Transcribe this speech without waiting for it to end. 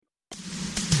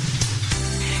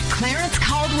Clarence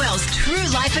Caldwell's True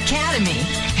Life Academy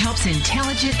helps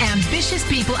intelligent, ambitious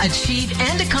people achieve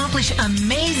and accomplish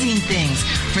amazing things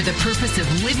for the purpose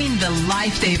of living the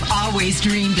life they've always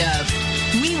dreamed of.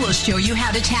 We will show you how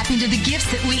to tap into the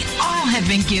gifts that we all have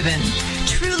been given.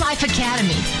 True Life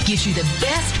Academy gives you the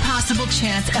best possible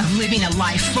chance of living a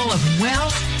life full of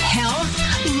wealth, health,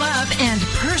 love, and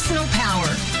personal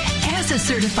power. As a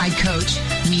certified coach,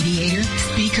 mediator,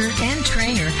 speaker, and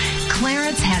trainer,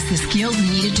 Clarence has the skills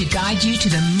needed to guide you to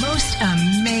the most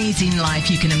amazing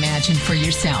life you can imagine for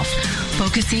yourself,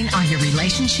 focusing on your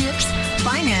relationships,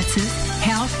 finances,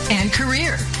 health, and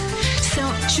career. So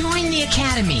join the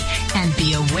Academy and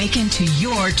be awakened to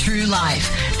your true life,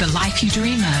 the life you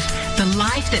dream of, the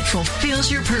life that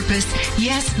fulfills your purpose,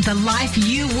 yes, the life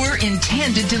you were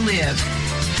intended to live.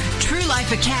 True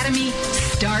Life Academy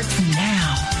starts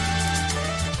now.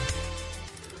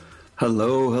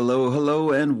 Hello,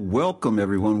 and welcome,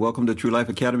 everyone. Welcome to True Life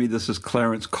Academy. This is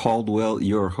Clarence Caldwell,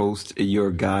 your host,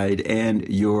 your guide, and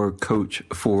your coach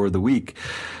for the week.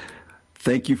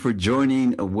 Thank you for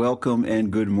joining. Welcome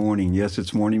and good morning. Yes,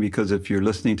 it's morning because if you're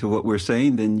listening to what we're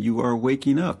saying, then you are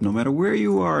waking up. No matter where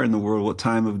you are in the world, what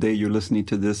time of day you're listening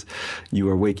to this, you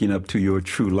are waking up to your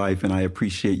true life. And I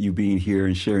appreciate you being here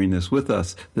and sharing this with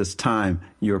us, this time,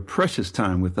 your precious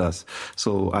time with us.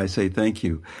 So I say thank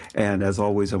you. And as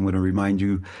always, I'm going to remind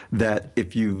you that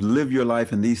if you live your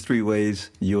life in these three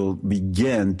ways, you'll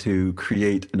begin to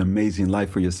create an amazing life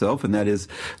for yourself. And that is,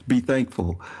 be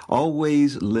thankful.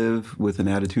 Always live with an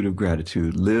attitude of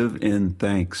gratitude. Live in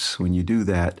thanks. When you do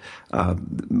that,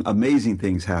 amazing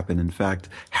things happen. In fact,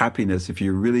 happiness, if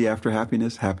you're really after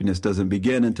happiness, happiness doesn't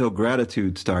begin until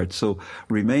gratitude starts. So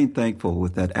remain thankful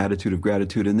with that attitude of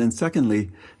gratitude. And then secondly,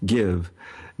 give.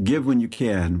 Give when you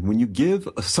can. When you give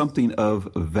something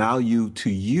of value to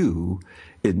you,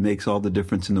 it makes all the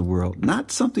difference in the world.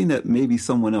 Not something that maybe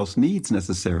someone else needs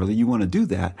necessarily. You want to do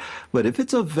that. But if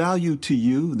it's of value to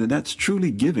you, then that's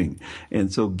truly giving.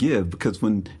 And so give, because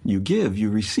when you give, you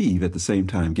receive at the same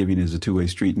time. Giving is a two-way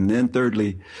street. And then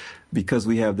thirdly, because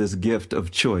we have this gift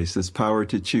of choice, this power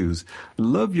to choose,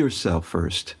 love yourself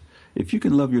first. If you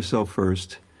can love yourself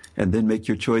first, and then make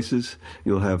your choices,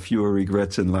 you'll have fewer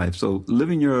regrets in life. So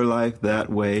living your life that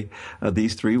way,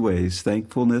 these three ways,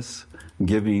 thankfulness,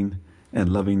 giving,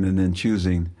 and loving, and then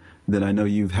choosing, then I know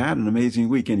you've had an amazing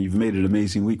week and you've made it an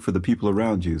amazing week for the people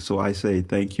around you. So I say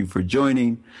thank you for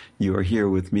joining. You are here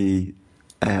with me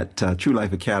at True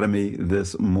Life Academy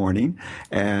this morning.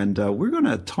 And we're going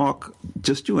to talk,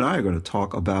 just you and I are going to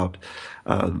talk about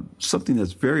something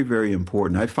that's very, very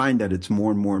important. I find that it's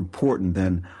more and more important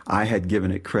than I had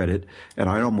given it credit. And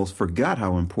I almost forgot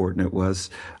how important it was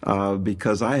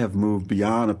because I have moved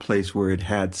beyond a place where it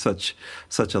had such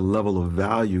a level of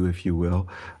value, if you will.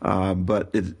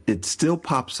 But it still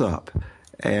pops up.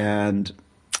 And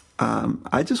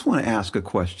I just want to ask a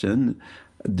question.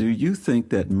 Do you think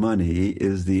that money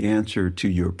is the answer to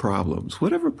your problems?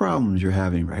 Whatever problems you're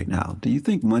having right now, do you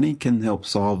think money can help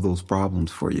solve those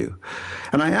problems for you?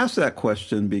 And I ask that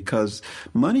question because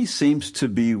money seems to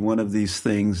be one of these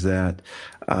things that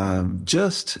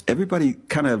just everybody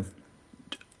kind of,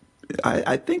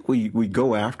 I think we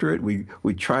go after it.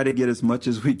 We try to get as much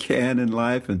as we can in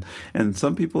life, and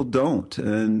some people don't,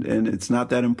 and it's not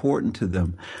that important to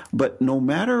them. But no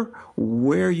matter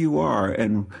where you are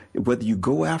and whether you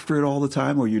go after it all the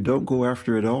time or you don't go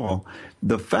after it all,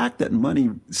 the fact that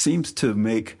money seems to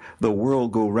make the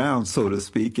world go round, so to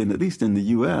speak, and at least in the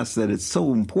U.S., that it's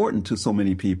so important to so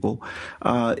many people,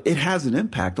 it has an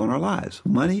impact on our lives.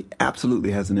 Money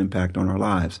absolutely has an impact on our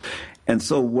lives. And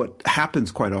so what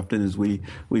happens quite often is we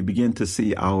begin to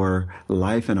see our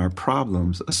life and our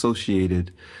problems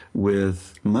associated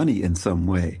with money in some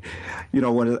way. You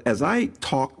know, as I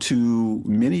talk to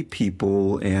many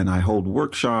people and I hold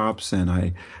workshops and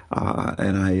I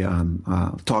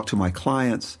talk to my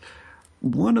clients,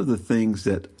 one of the things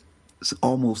that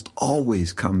almost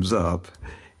always comes up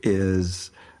is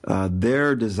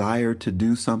their desire to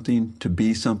do something, to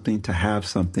be something, to have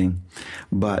something,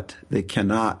 but they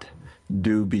cannot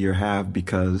be or have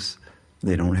because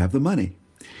they don't have the money.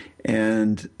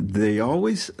 And they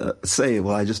always say,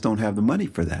 well, I just don't have the money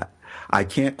for that. I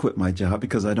can't quit my job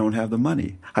because I don't have the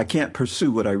money. I can't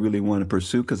pursue what I really want to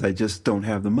pursue because I just don't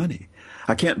have the money.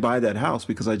 I can't buy that house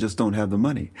because I just don't have the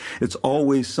money. It's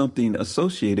always something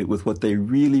associated with what they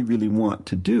really, really want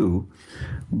to do.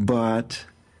 But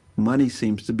money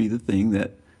seems to be the thing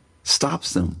that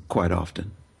stops them quite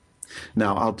often.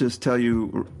 Now, I'll just tell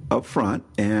you up front,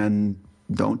 and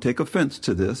don't take offense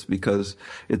to this because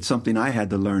it's something I had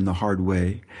to learn the hard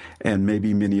way, and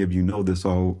maybe many of you know this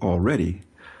already,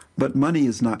 but money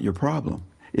is not your problem.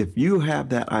 if you have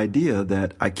that idea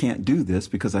that I can't do this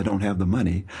because I don't have the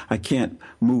money, I can't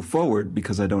move forward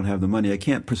because I don't have the money, I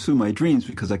can't pursue my dreams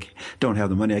because I don't have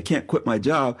the money, I can't quit my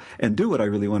job and do what I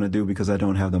really want to do because I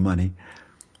don't have the money,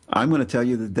 I'm going to tell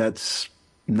you that that's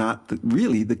not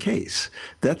really the case.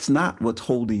 That's not what's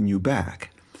holding you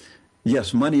back.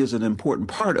 Yes, money is an important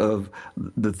part of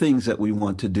the things that we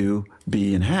want to do,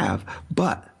 be, and have,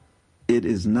 but it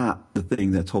is not the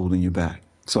thing that's holding you back.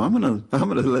 So I'm gonna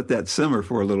let that simmer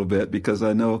for a little bit, because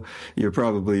I know you're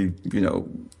probably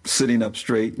sitting up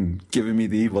straight and giving me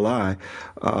the evil eye,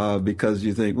 because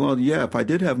you think, well, yeah, if I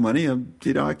did have money,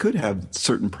 I could have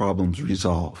certain problems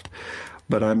resolved.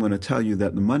 But I'm going to tell you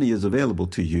that the money is available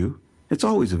to you. It's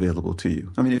always available to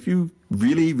you. I mean, if you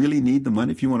really, really need the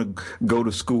money, if you want to go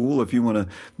to school, if you want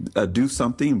to do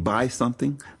something, buy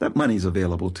something, that money's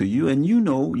available to you, and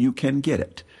you can get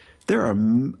it. There are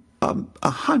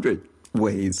 100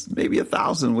 ways, maybe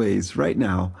 1,000 ways right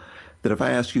now that if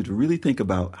I ask you to really think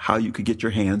about how you could get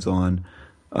your hands on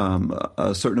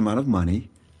a certain amount of money,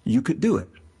 you could do it.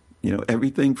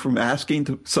 Everything from asking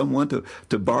to someone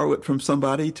to borrow it from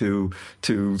somebody to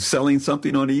selling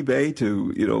something on eBay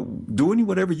to, doing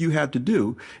whatever you have to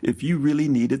do. If you really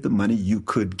needed the money, you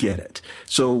could get it.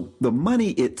 So the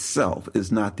money itself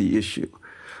is not the issue.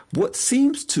 What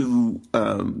seems to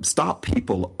stop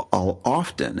people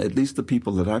often, at least the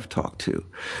people that I've talked to,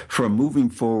 from moving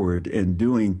forward and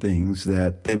doing things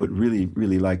that they would really,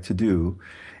 really like to do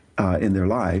in their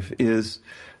life is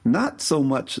not so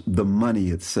much the money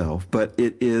itself, but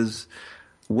it is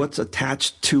what's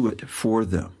attached to it for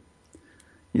them.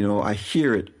 I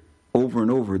hear it over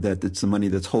and over that it's the money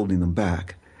that's holding them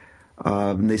back.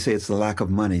 And they say it's the lack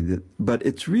of money, but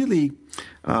it's really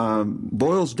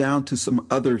boils down to some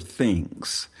other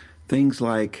things. Things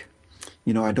like,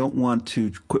 I don't want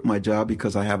to quit my job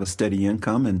because I have a steady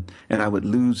income and I would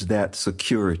lose that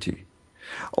security.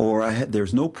 Or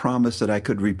there's no promise that I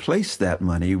could replace that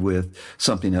money with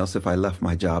something else if I left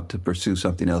my job to pursue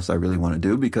something else I really want to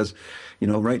do, because,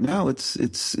 right now it's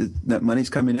that money's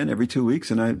coming in every 2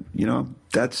 weeks, and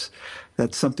that's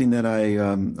something that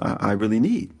I really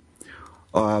need.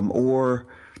 Or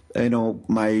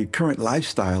my current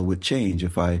lifestyle would change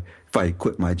if I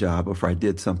quit my job, or if I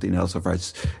did something else, or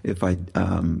if I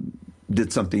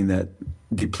did something that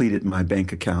depleted my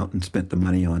bank account and spent the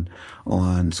money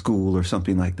on school or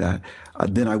something like that,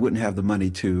 then I wouldn't have the money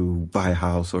to buy a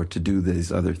house or to do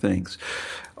these other things.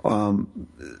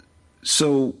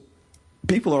 So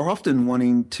people are often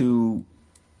wanting to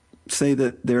say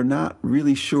that they're not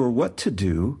really sure what to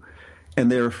do,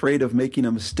 and they're afraid of making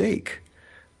a mistake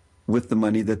with the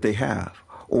money that they have,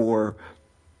 or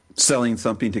selling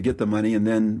something to get the money and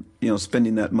then,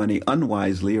 spending that money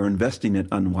unwisely or investing it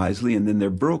unwisely, and then they're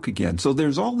broke again. So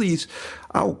there's all these,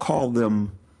 I'll call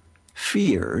them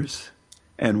fears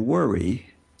and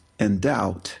worry and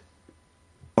doubt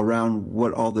around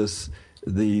what all these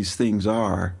things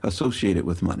are associated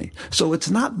with money. So it's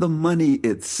not the money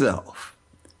itself.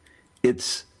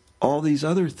 It's all these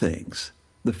other things,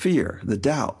 the fear, the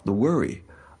doubt, the worry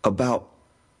about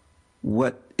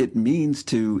what it means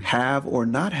to have or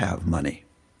not have money.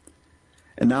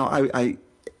 And now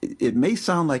it may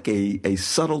sound like a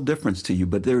subtle difference to you,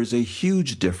 but there is a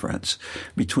huge difference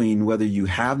between whether you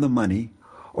have the money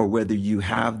or whether you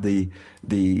have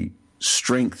the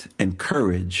strength and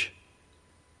courage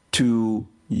to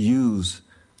use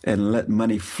and let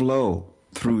money flow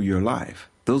through your life.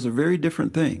 Those are very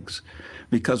different things.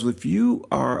 Because if you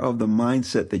are of the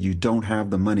mindset that you don't have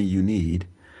the money you need,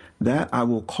 that I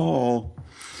will call,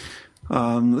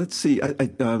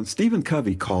 Stephen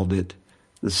Covey called it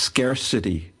the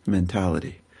scarcity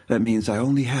mentality. That means I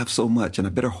only have so much, and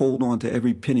I better hold on to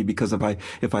every penny, because if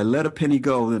I let a penny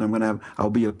go, then I'll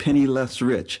be a penny less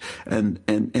rich, and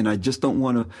I just don't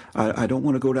want to. I don't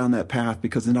want to go down that path,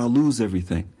 because then I'll lose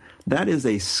everything. That is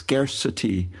a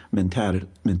scarcity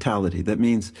mentality. That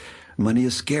means money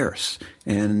is scarce,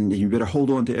 and you better hold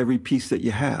on to every piece that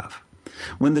you have.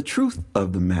 When the truth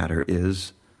of the matter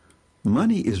is,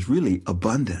 money is really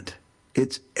abundant.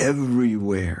 It's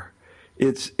everywhere.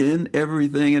 It's in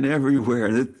everything and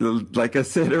everywhere. Like I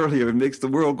said earlier, it makes the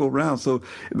world go round. So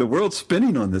the world's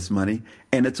spinning on this money,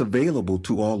 and it's available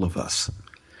to all of us.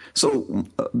 So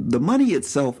the money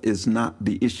itself is not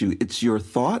the issue. It's your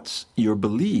thoughts, your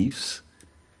beliefs,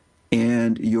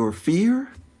 and your fear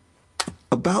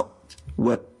about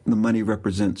what the money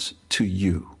represents to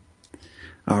you.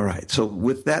 All right. So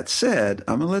with that said,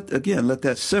 I'm going to let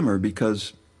that simmer,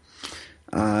 because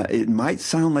it might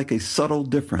sound like a subtle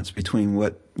difference between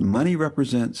what money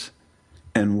represents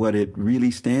and what it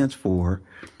really stands for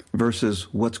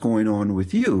versus what's going on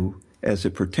with you as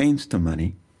it pertains to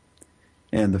money.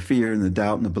 and the fear and the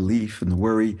doubt and the belief and the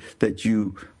worry that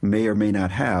you may or may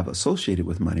not have associated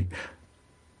with money,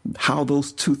 how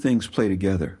those two things play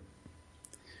together.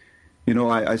 You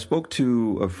know, I spoke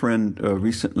to a friend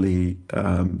recently.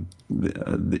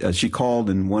 She called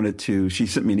and she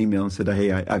sent me an email and said,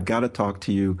 hey, I've got to talk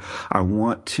to you. I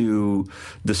want to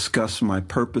discuss my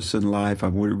purpose in life. I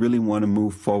really want to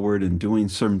move forward in doing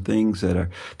certain things that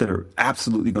are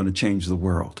absolutely going to change the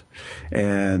world.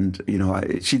 And, you know,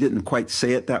 she didn't quite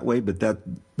say it that way, but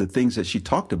the things that she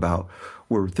talked about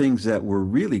were things that were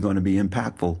really going to be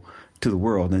impactful to the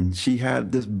world. And she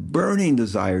had this burning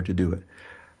desire to do it.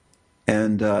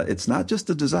 And it's not just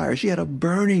a desire. She had a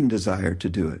burning desire to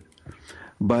do it.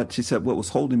 But she said what was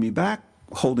holding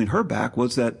her back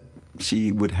was that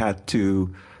she would have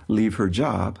to leave her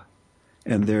job.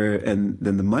 And then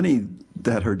the money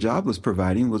that her job was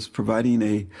providing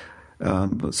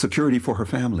a security for her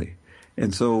family.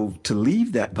 And so to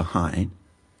leave that behind,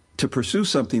 to pursue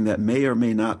something that may or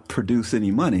may not produce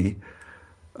any money,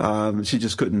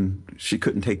 she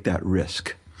couldn't take that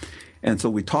risk. And so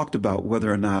we talked about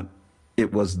whether or not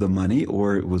it was the money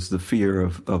or it was the fear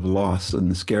of loss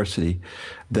and the scarcity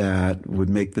that would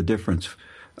make the difference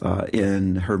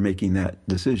in her making that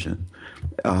decision.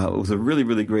 It was a really,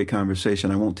 really great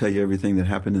conversation. I won't tell you everything that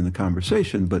happened in the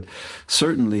conversation, but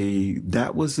certainly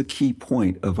that was the key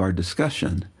point of our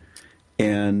discussion.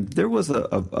 And there was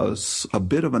a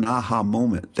bit of an aha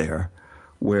moment there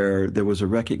where there was a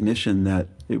recognition that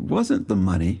it wasn't the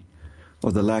money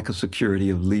or the lack of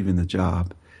security of leaving the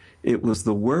job. It was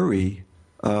the worry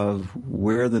of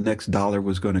where the next dollar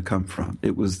was going to come from.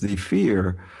 It was the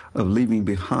fear of leaving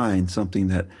behind something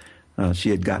that she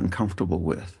had gotten comfortable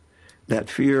with. That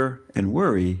fear and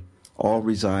worry all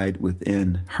reside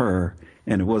within her,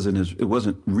 and it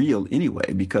wasn't real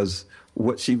anyway, because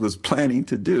what she was planning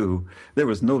to do, there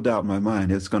was no doubt in my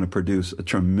mind it's going to produce a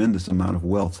tremendous amount of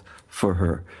wealth for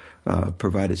her,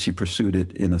 provided she pursued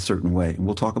it in a certain way. And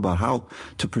we'll talk about how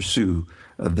to pursue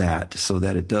that so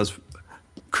that it does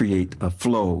create a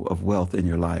flow of wealth in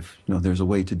your life. You know, there's a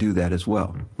way to do that as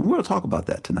well. We're going to talk about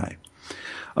that tonight.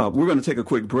 We're going to take a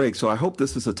quick break, so I hope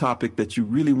this is a topic that you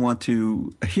really want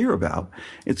to hear about.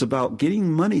 It's about getting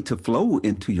money to flow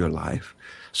into your life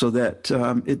so that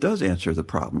it does answer the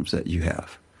problems that you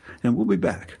have. And we'll be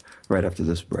back right after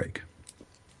this break.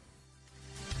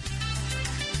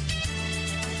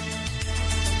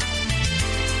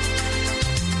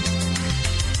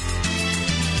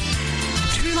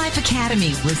 Life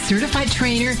Academy with certified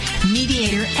trainer,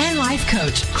 mediator, and life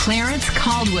coach Clarence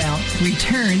Caldwell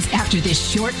returns after this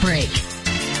short break.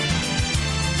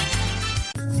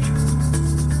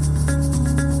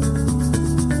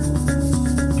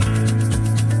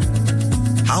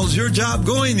 How's your job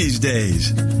going these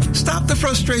days? Stop the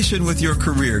frustration with your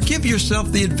career. Give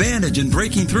yourself the advantage in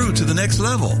breaking through to the next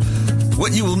level.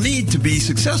 What you will need to be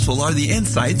successful are the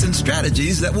insights and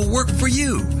strategies that will work for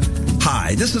you.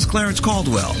 Hi, this is Clarence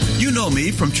Caldwell. You know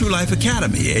me from True Life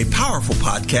Academy, a powerful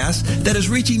podcast that is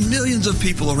reaching millions of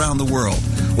people around the world.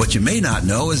 What you may not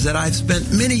know is that I've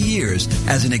spent many years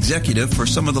as an executive for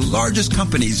some of the largest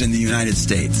companies in the United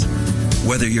States.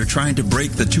 Whether you're trying to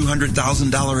break the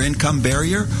 $200,000 income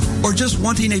barrier or just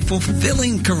wanting a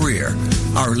fulfilling career,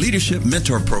 our leadership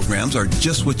mentor programs are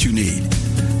just what you need.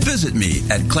 Visit me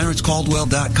at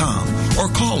clarencecaldwell.com or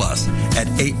call us at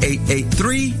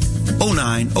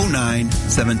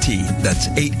 8883-0909-17. That's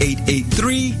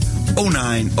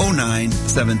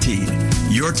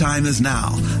 8883-0909-17. Your time is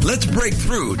now. Let's break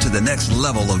through to the next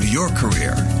level of your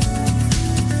career.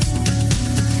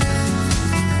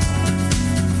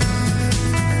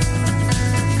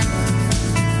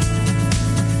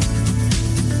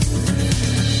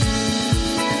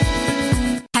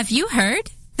 Have you heard?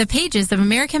 The pages of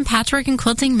American Patchwork and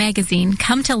Quilting magazine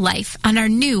come to life on our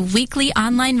new weekly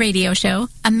online radio show,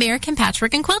 American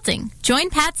Patchwork and Quilting. Join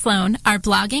Pat Sloan, our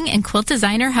blogging and quilt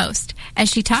designer host,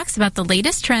 as she talks about the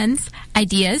latest trends,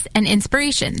 ideas, and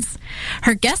inspirations.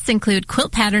 Her guests include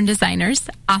quilt pattern designers,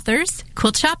 authors,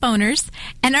 quilt shop owners,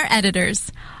 and our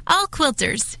editors. All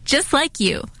quilters, just like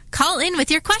you. Call in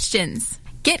with your questions.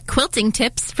 Get quilting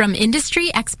tips from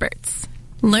industry experts.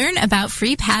 Learn about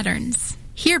free patterns.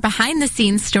 Hear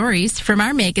behind-the-scenes stories from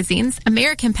our magazines,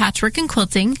 American Patchwork and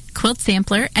Quilting, Quilt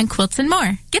Sampler, and Quilts and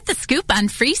More. Get the scoop on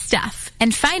free stuff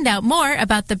and find out more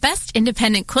about the best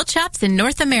independent quilt shops in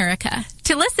North America.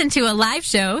 To listen to a live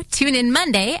show, tune in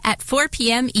Monday at 4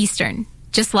 p.m. Eastern.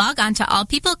 Just log on to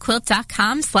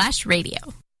allpeoplequilt.com/radio.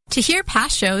 To hear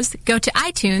past shows, go to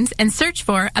iTunes and search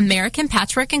for American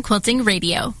Patchwork and Quilting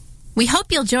Radio. We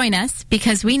hope you'll join us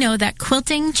because we know that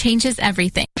quilting changes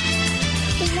everything.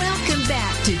 Welcome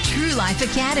back to True Life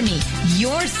Academy,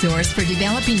 your source for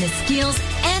developing the skills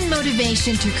and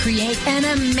motivation to create an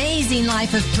amazing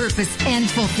life of purpose and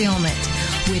fulfillment.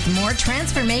 With more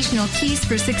transformational keys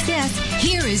for success,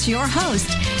 here is your host,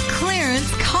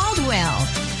 Clarence Caldwell.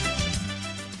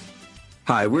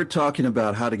 Hi, we're talking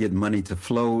about how to get money to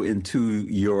flow into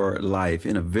your life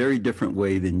in a very different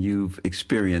way than you've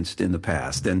experienced in the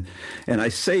past. And I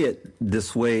say it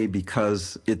this way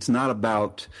because it's not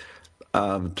about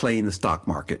playing the stock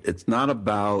market. It's not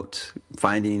about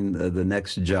finding the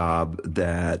next job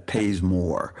that pays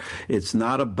more. It's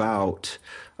not about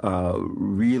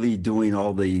really doing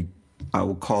all the, I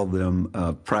will call them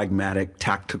pragmatic,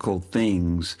 tactical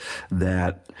things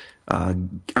that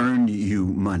earn you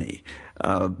money.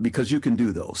 Because you can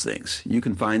do those things. You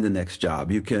can find the next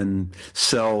job. You can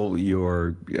sell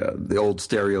the old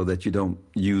stereo that you don't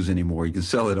use anymore. You can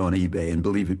sell it on eBay, and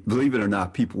believe it or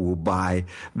not, people will buy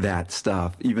that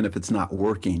stuff, even if it's not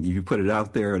working. You put it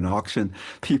out there in auction,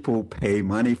 people pay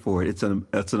money for it. It's an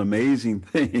amazing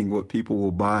thing what people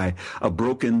will buy. A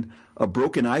broken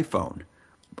iPhone,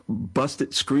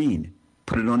 busted screen,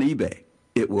 put it on eBay.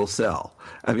 It will sell.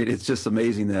 I mean, it's just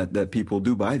amazing that people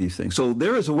do buy these things. So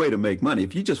there is a way to make money.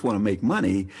 If you just want to make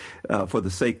money for the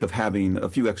sake of having a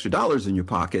few extra dollars in your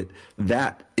pocket,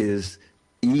 that is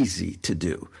easy to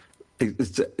do.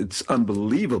 It's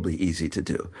unbelievably easy to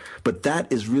do. But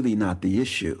that is really not the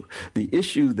issue. The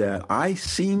issue that I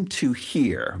seem to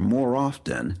hear more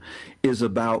often is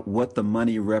about what the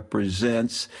money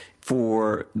represents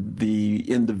for the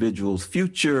individual's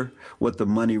future, what the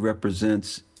money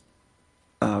represents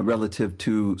relative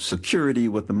to security,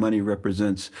 what the money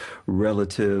represents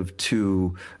relative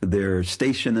to their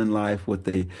station in life, what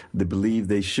they believe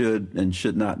they should and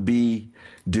should not be,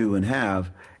 do, and have.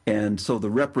 And so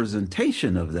the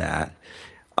representation of that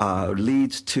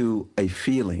leads to a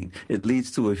feeling. It leads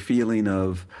to a feeling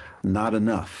of not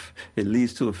enough. It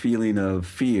leads to a feeling of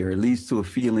fear. It leads to a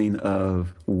feeling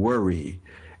of worry.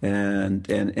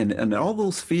 And all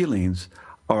those feelings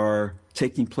are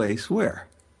taking place where?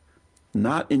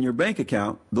 Not in your bank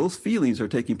account. Those feelings are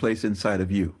taking place inside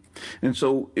of you. And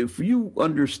so if you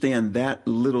understand that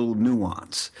little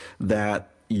nuance,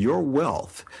 that your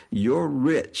wealth, your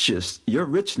richness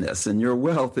and your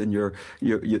wealth and your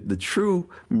the true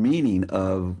meaning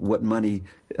of what money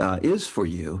is for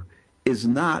you is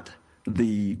not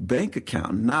the bank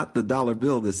account, not the dollar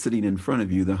bill that's sitting in front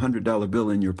of you, the $100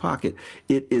 bill in your pocket.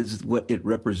 It is what it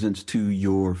represents to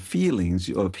your feelings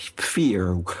of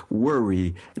fear,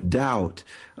 worry, doubt,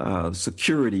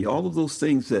 security, all of those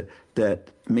things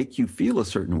that make you feel a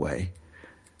certain way.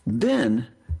 Then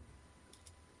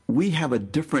we have a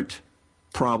different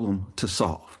problem to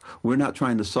solve. We're not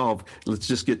trying to solve, let's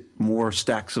just get more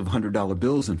stacks of $100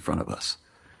 bills in front of us,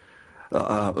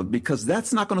 because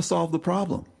that's not going to solve the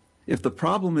problem. If the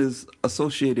problem is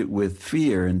associated with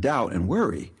fear and doubt and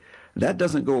worry, that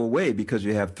doesn't go away because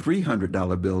you have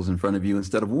 $300 bills in front of you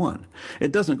instead of one.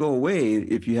 It doesn't go away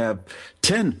if you have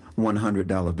 10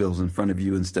 $100 bills in front of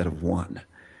you instead of one.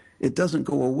 It doesn't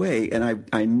go away, and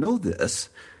I know this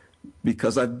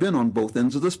because I've been on both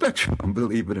ends of the spectrum,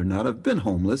 believe it or not. I've been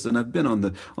homeless, and I've been on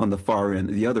the far end,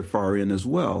 the other far end as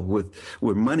well,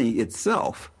 where money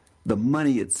itself, the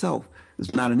money itself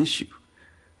is not an issue.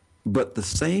 But the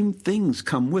same things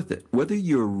come with it, whether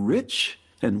you're rich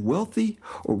and wealthy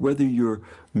or whether you're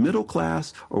middle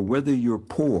class or whether you're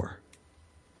poor.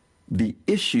 The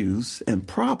issues and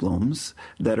problems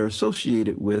that are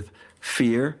associated with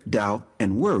fear, doubt,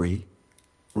 and worry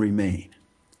remain.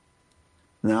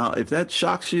 Now, if that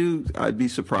shocks you, I'd be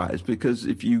surprised, because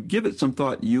if you give it some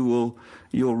thought, you'll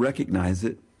recognize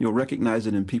it. You'll recognize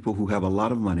it in people who have a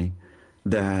lot of money,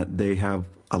 that they have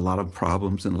a lot of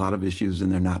problems and a lot of issues, and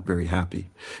they're not very happy.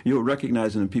 You'll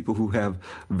recognize it in people who have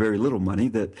very little money,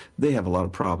 that they have a lot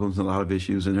of problems and a lot of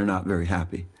issues, and they're not very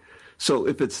happy. So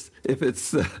if it's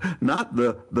not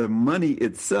the money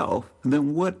itself,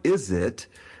 then what is it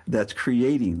that's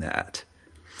creating that?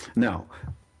 Now,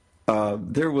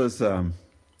 there was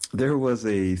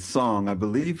a song, I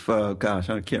believe, I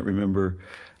can't remember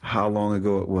how long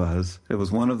ago it was. It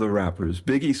was one of the rappers,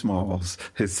 Biggie Smalls.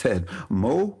 It said,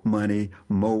 "Mo money,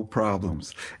 mo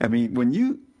problems." I mean, when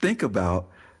you think about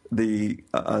the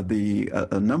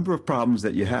number of problems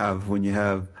that you have when you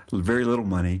have very little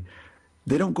money,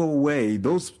 they don't go away.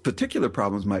 Those particular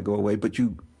problems might go away, but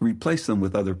you replace them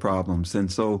with other problems.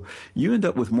 And so you end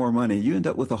up with more money. You end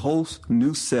up with a whole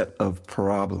new set of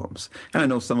problems. And I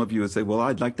know some of you would say, well,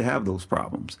 I'd like to have those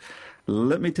problems.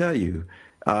 Let me tell you,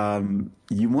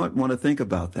 you want to think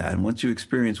about that. And once you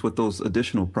experience what those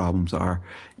additional problems are,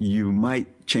 you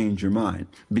might change your mind,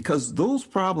 because those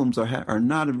problems are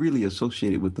not really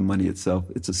associated with the money itself.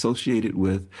 It's associated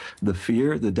with the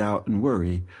fear, the doubt, and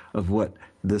worry of what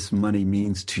this money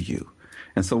means to you.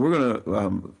 And so we're going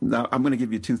to, now I'm going to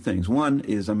give you two things. One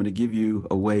is I'm going to give you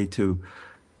a way to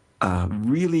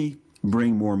really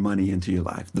bring more money into your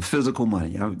life, the physical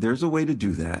money. There's a way to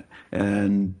do that.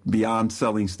 And beyond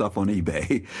selling stuff on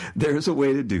eBay, there's a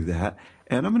way to do that.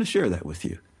 And I'm going to share that with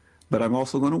you. But I'm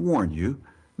also going to warn you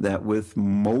that with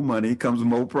more money comes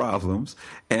more problems.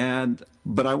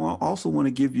 But I also want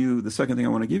to give you, the second thing I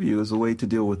want to give you is a way to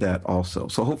deal with that also.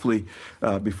 So hopefully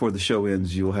before the show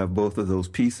ends, you'll have both of those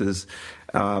pieces.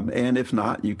 And if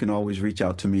not, you can always reach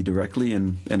out to me directly,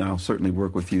 and I'll certainly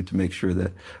work with you to make sure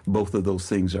that both of those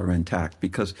things are intact,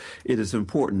 because it is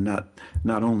important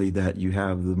not only that you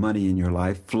have the money in your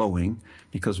life flowing,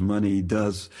 because money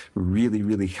does really,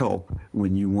 really help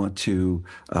when you want to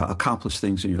accomplish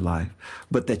things in your life,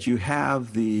 but that you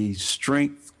have the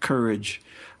strength, courage,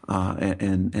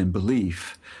 and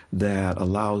belief that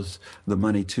allows the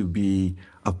money to be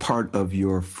a part of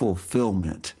your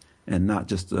fulfillment and not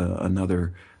just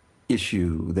another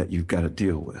issue that you've got to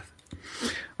deal with.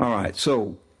 All right.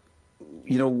 So,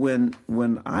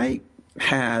 when I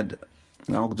had,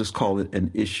 I'll just call it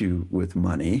an issue with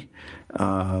money,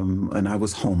 and I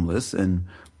was homeless and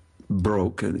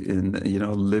broke and,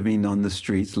 living on the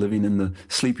streets, sleeping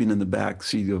in the back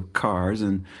seat of cars.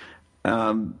 And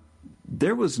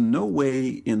there was no way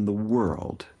in the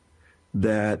world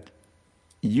that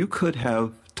you could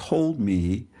have told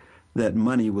me that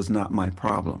money was not my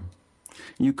problem.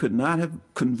 You could not have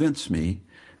convinced me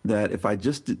that if I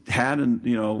just had, a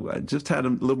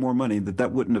little more money,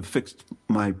 that wouldn't have fixed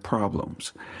my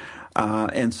problems.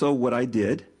 And so what I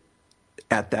did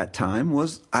at that time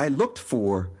was I looked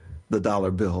for the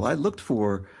dollar bill. I looked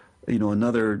for,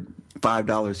 another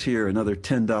 $5 here, another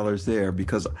 $10 there,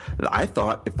 because I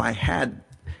thought if I had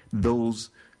those,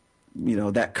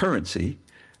 that currency,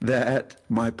 that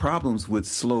my problems would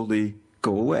slowly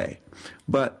go away.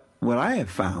 But what I have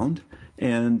found,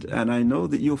 and I know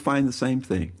that you'll find the same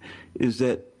thing, is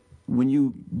that when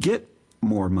you get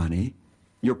more money,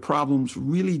 your problems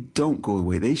really don't go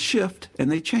away. They shift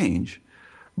and they change.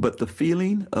 But the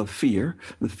feeling of fear,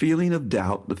 the feeling of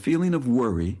doubt, the feeling of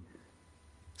worry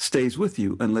stays with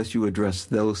you unless you address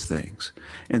those things.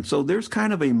 And so there's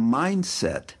kind of a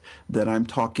mindset that I'm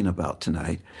talking about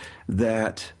tonight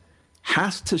that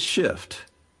has to shift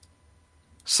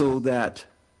so that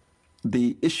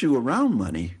the issue around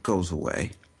money goes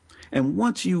away. And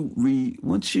once you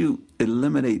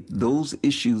eliminate those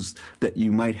issues that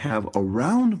you might have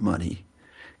around money,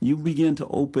 you begin to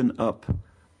open up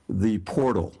the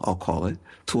portal, I'll call it,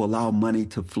 to allow money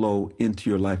to flow into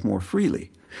your life more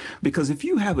freely. Because if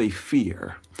you have a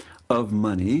fear of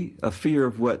money, a fear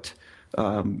of what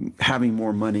having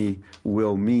more money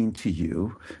will mean to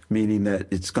you, meaning that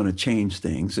it's going to change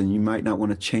things, and you might not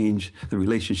want to change the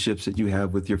relationships that you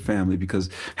have with your family because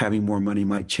having more money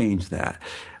might change that.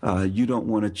 You don't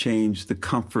want to change the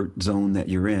comfort zone that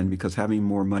you're in because having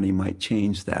more money might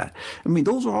change that. I mean,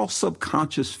 those are all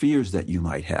subconscious fears that you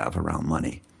might have around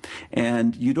money.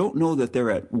 And you don't know that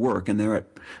they're at work and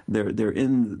they're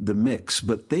in the mix,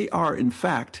 but they are, in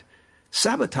fact,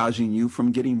 sabotaging you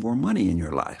from getting more money in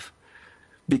your life.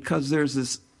 Because there's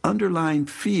this underlying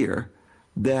fear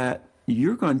that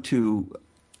you're going to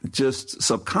just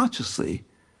subconsciously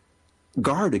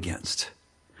guard against.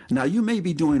 Now, you may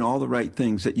be doing all the right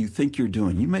things that you think you're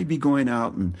doing. You may be going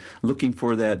out and looking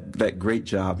for that great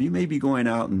job. You may be going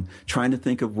out and trying to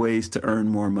think of ways to earn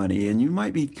more money. And you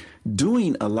might be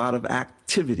doing a lot of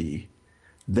activity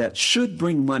that should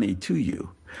bring money to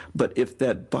you. But if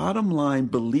that bottom line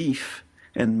belief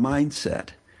and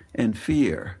mindset and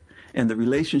fear and the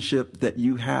relationship that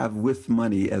you have with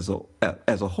money as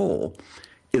a whole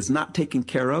is not taken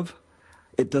care of,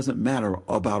 it doesn't matter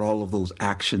about all of those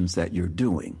actions that you're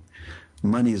doing.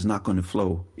 Money is not going to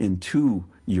flow into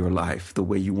your life the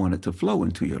way you want it to flow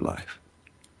into your life.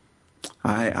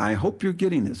 I hope you're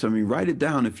getting this. I mean, write it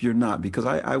down if you're not, because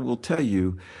I will tell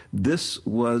you, this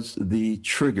was the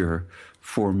trigger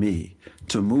for me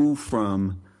to move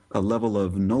from a level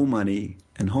of no money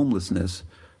and homelessness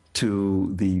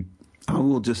to I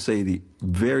will just say the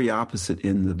very opposite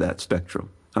end of that spectrum.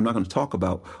 I'm not going to talk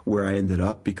about where I ended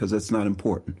up because that's not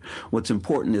important. What's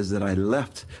important is that I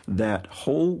left that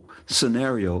whole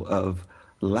scenario of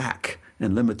lack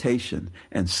and limitation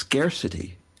and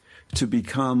scarcity to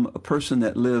become a person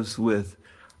that lives with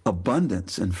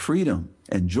abundance and freedom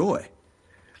and joy.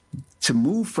 To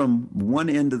move from one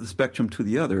end of the spectrum to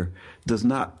the other does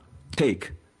not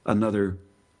take another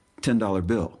 $10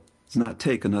 bill. It does not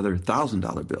take another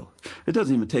 $1,000 bill. It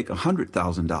doesn't even take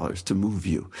 $100,000 to move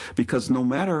you, because no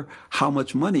matter how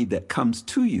much money that comes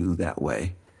to you that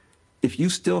way, if you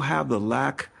still have the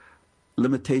lack,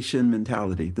 limitation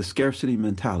mentality, the scarcity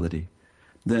mentality,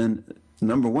 then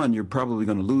number one, you're probably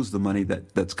going to lose the money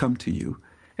that's come to you,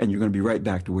 and you're going to be right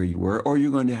back to where you were, or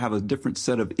you're going to have a different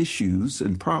set of issues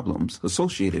and problems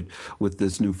associated with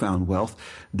this newfound wealth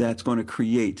that's going to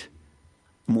create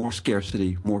more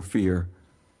scarcity, more fear,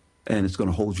 and it's going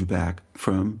to hold you back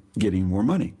from getting more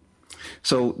money.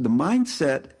 So the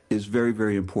mindset is very,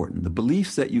 very important. The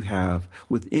beliefs that you have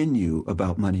within you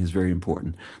about money is very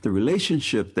important. The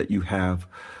relationship that you have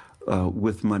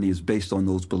with money is based on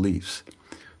those beliefs.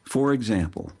 For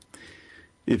example,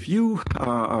 if you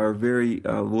are very,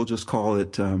 we'll just call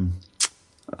it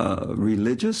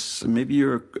religious, maybe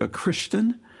you're a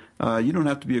Christian. You don't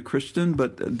have to be a Christian,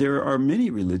 but there are many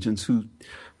religions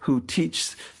who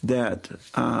teach that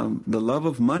the love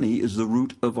of money is the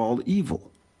root of all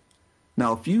evil.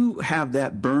 Now, if you have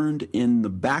that burned in the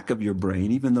back of your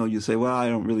brain, even though you say, well, I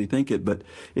don't really think it, but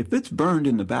if it's burned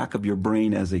in the back of your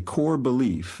brain as a core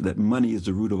belief that money is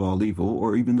the root of all evil,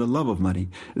 or even the love of money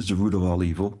is the root of all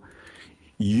evil,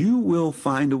 you will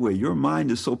find a way. Your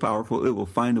mind is so powerful, it will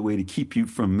find a way to keep you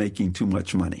from making too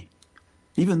much money.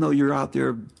 Even though you're out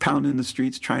there pounding the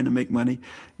streets trying to make money,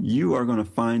 your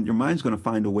mind's going to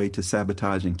find a way to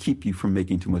sabotage and keep you from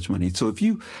making too much money. So if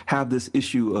you have this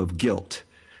issue of guilt,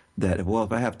 that, well,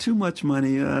 if I have too much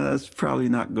money, that's probably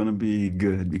not going to be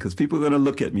good, because people are going to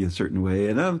look at me a certain way,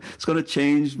 and it's going to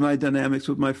change my dynamics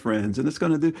with my friends, and it's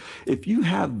going to do. If you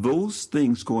have those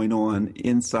things going on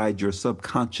inside your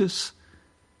subconscious,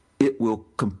 it will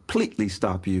completely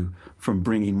stop you from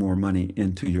bringing more money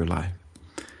into your life.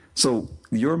 So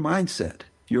your mindset,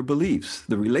 your beliefs,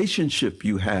 the relationship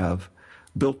you have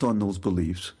built on those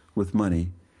beliefs with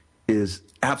money is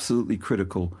absolutely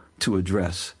critical to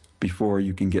address before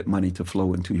you can get money to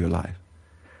flow into your life.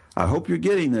 I hope you're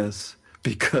getting this,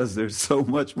 because there's so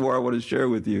much more I want to share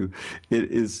with you.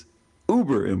 It is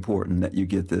uber important that you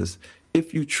get this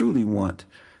if you truly want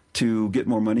to get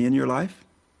more money in your life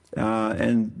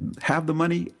and have the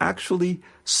money actually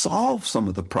solve some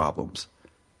of the problems.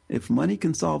 If money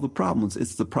can solve the problems,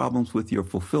 it's the problems with your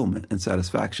fulfillment and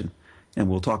satisfaction. And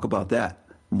we'll talk about that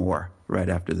more right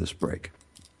after this break.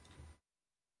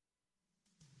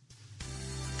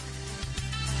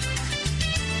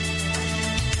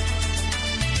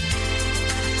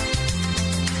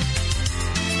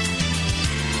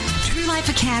 Life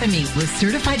Academy with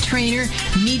certified trainer,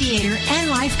 mediator, and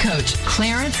life coach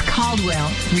Clarence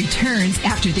Caldwell returns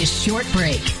after this short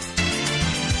break.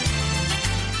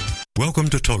 Welcome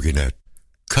to TogiNet,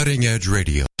 Cutting Edge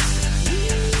Radio.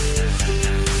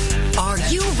 Are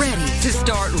you ready to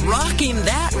start rocking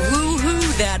that woo-hoo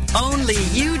that only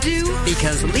you do?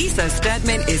 Because Lisa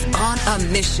Stedman is on a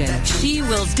mission. She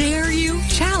will dare you,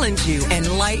 challenge you,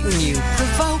 enlighten you,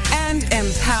 provoke and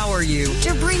empower you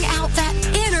to bring out that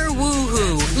inner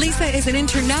woo-hoo. Lisa is an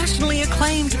internationally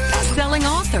acclaimed best-selling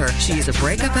author. She is a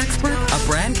breakup expert, a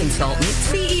brand consultant,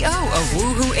 CEO of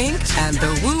Woohoo Inc. and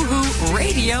the Woohoo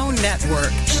Radio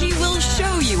Network. She will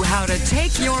show you how to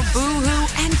take your boo-hoo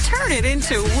and turn it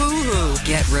into woohoo.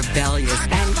 Get rebellious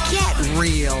and get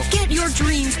real. Get your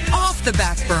dreams off the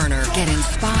back burner. Get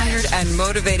inspired and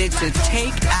motivated to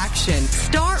take action.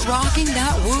 Start rocking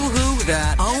that woohoo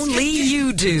that only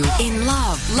you do in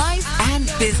love, life,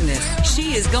 and business.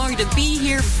 She is going to be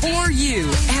here for you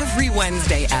every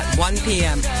Wednesday at 1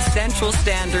 p.m. Central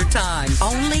Standard Time.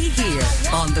 Only here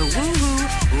on the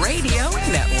Woohoo Radio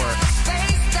Network.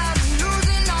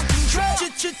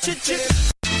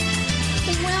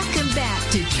 Welcome back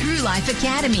to True Life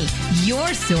Academy,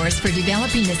 your source for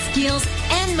developing the skills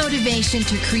and motivation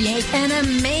to create an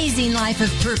amazing life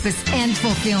of purpose and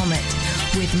fulfillment.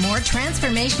 With more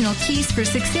transformational keys for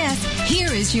success,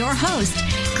 here is your host,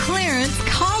 Clarence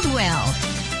Caldwell.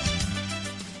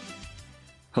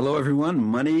 Hello, everyone.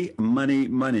 Money, money,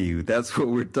 money. That's what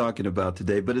we're talking about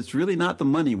today. But it's really not the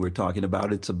money we're talking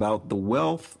about. It's about the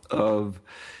wealth of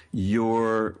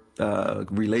your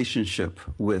relationship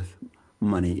with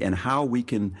money and how we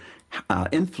can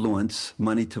influence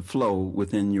money to flow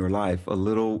within your life a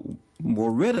little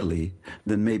more readily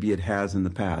than maybe it has in the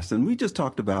past. And we just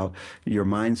talked about your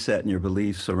mindset and your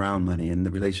beliefs around money and the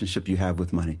relationship you have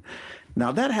with money.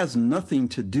 Now, that has nothing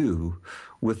to do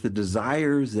with the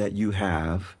desires that you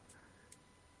have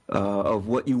of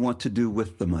what you want to do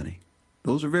with the money.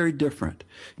 Those are very different.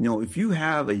 If you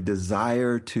have a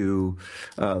desire to,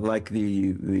 like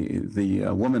the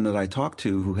woman that I talked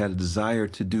to who had a desire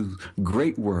to do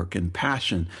great work and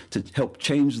passion to help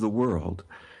change the world,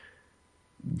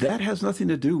 that has nothing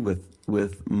to do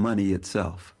with money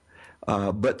itself.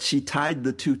 But she tied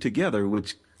the two together,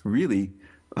 which really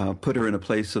put her in a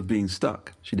place of being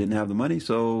stuck. She didn't have the money,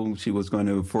 so she was going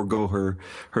to forego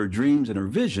her dreams and her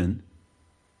vision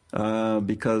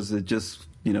because it just,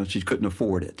 she couldn't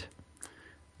afford it.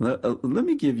 Let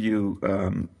me give you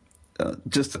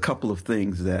just a couple of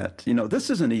things that, this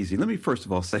isn't easy. Let me first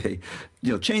of all say,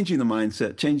 changing the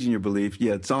mindset, changing your belief,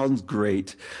 it sounds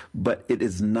great, but it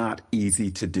is not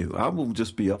easy to do. I will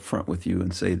just be upfront with you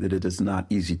and say that it is not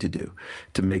easy to do,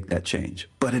 to make that change.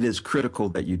 But it is critical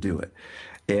that you do it.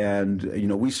 And,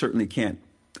 we certainly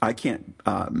I can't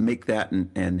make that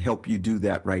and help you do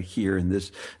that right here in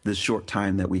this short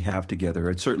time that we have together.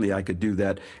 And certainly I could do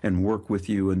that and work with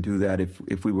you and do that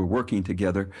if we were working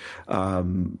together.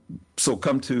 So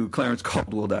come to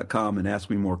ClarenceCaldwell.com and ask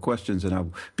me more questions, and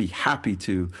I'll be happy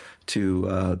to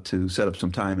set up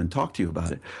some time and talk to you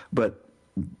about it. But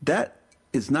that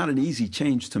is not an easy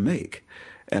change to make.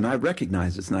 And I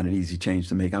recognize it's not an easy change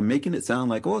to make. I'm making it sound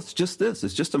like, it's just this.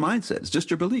 It's just a mindset. It's just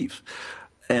your belief.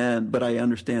 But I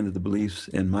understand that the beliefs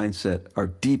and mindset are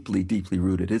deeply, deeply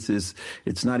rooted.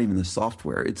 It's not even the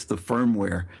software. It's the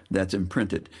firmware that's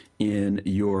imprinted in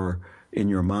your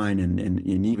mind and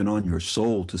even on your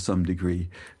soul to some degree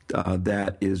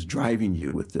that is driving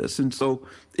you with this. And so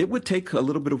it would take a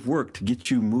little bit of work to get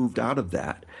you moved out of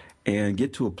that and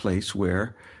get to a place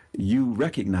where you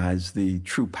recognize the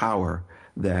true power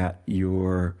that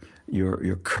your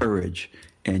courage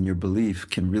and your belief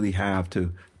can really have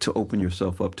to open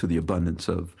yourself up to the abundance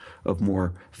of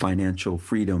more financial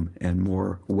freedom and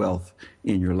more wealth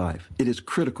in your life. It is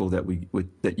critical that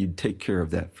that you take care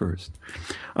of that first.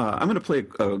 I'm going to play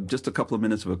just a couple of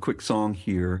minutes of a quick song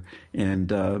here,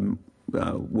 and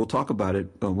we'll talk about it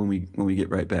when we get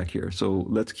right back here. So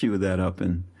let's cue that up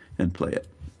and play it.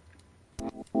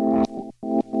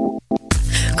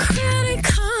 Credit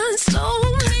cards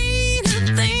don't mean a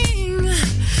thing.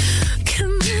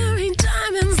 Can marry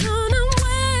diamonds on a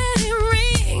wedding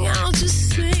ring. I'll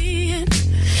just say it,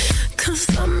 'cause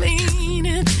I mean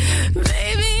it.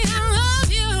 Baby, I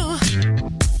love you.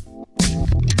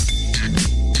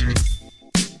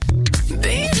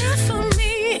 Be there for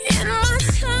me in my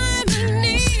time of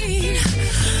need.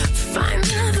 Find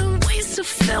other ways to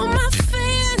fill my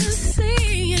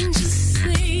fantasy and just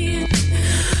say it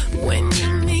when you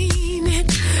mean it.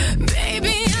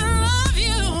 Baby, I love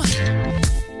you.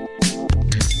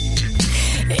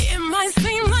 It might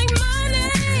seem like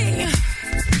money.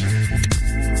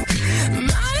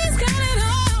 Money's got it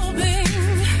all, babe.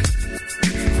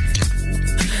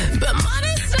 But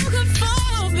money's so good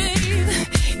for, babe.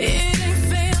 It ain't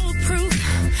fail proof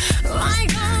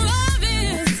like our love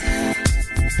is.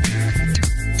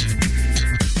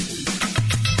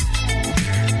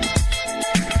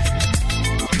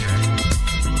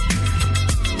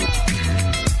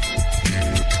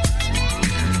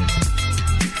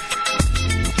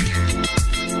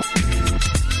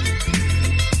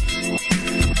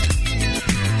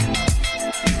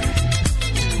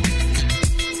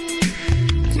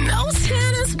 No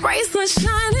tennis bracelet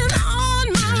shining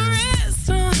on my wrist.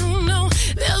 Oh no,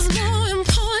 there's more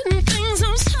important things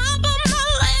on top of my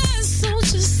list. So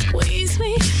just squeeze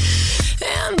me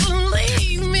and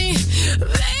believe me,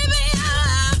 baby, I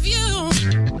love you.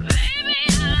 Baby,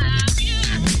 I love you.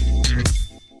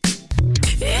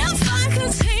 If I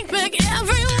could take back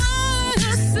every word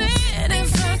I said,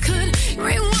 if I could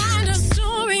rewind a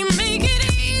story, make it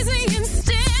easy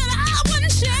instead, I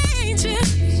wouldn't change it.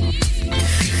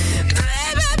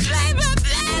 Baby, baby,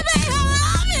 baby, I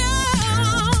love you.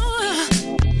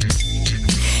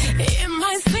 It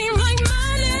might seem like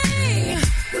money.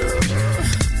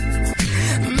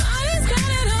 Money's got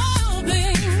it all,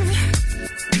 babe.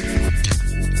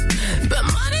 But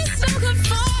money's so good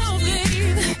for,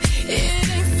 babe. It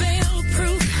ain't fail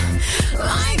proof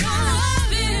like our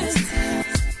love is.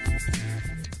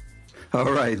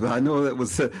 All right. Well, I know that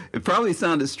was it probably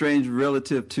sounded strange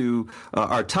relative to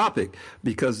our topic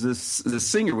because this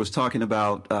singer was talking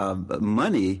about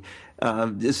money.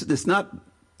 It's not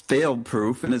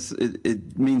fail-proof, and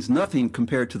it means nothing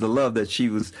compared to the love that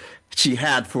she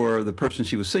had for the person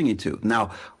she was singing to.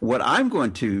 Now, what I'm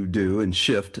going to do and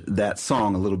shift that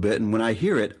song a little bit, and when I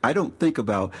hear it, I don't think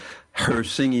about her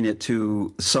singing it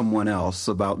to someone else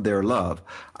about their love.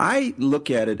 I look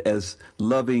at it as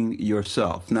loving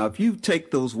yourself. Now, if you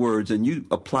take those words and you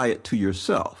apply it to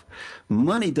yourself,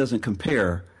 money doesn't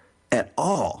compare at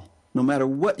all no matter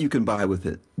what you can buy with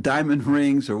it, diamond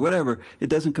rings or whatever, it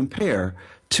doesn't compare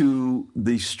to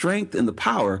the strength and the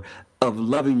power of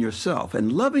loving yourself.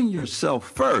 And loving yourself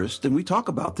first, and we talk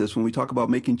about this when we talk about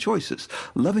making choices,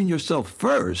 loving yourself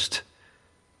first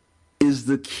is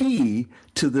the key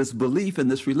to this belief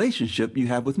and this relationship you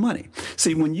have with money.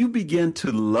 See, when you begin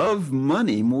to love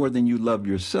money more than you love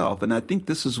yourself, and I think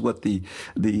this is what the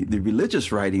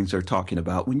religious writings are talking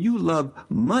about, when you love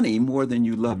money more than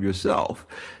you love yourself,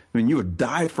 when you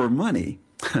die for money,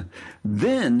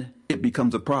 then it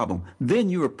becomes a problem. Then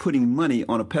you are putting money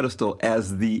on a pedestal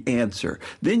as the answer.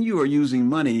 Then you are using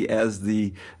money as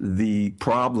the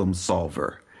problem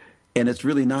solver. And it's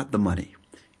really not the money.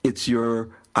 It's your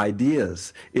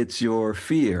ideas, it's your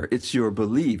fear, it's your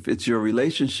belief, it's your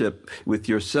relationship with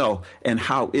yourself and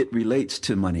how it relates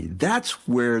to money. That's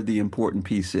where the important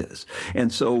piece is.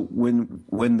 And so when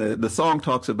the song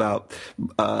talks about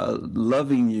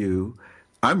loving you,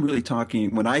 I'm really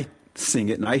talking, when I sing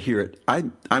it and I hear it,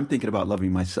 I'm thinking about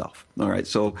loving myself. All right.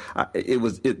 So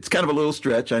it's kind of a little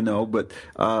stretch, I know, but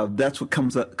that's what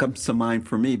comes to mind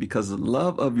for me, because the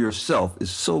love of yourself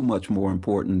is so much more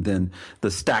important than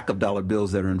the stack of dollar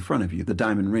bills that are in front of you, the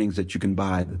diamond rings that you can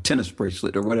buy, the tennis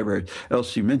bracelet, or whatever else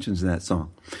she mentions in that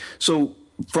song. So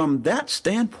from that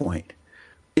standpoint,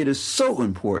 it is so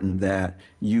important that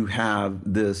you have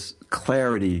this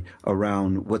clarity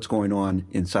around what's going on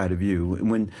inside of you.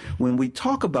 When we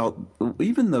talk about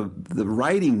even the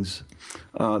writings,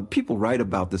 people write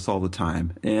about this all the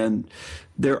time, and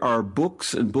there are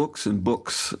books and books and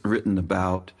books written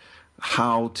about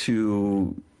how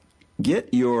to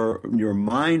get your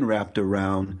mind wrapped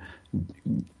around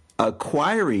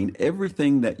acquiring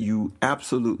everything that you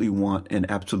absolutely want and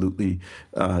absolutely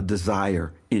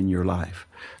desire in your life.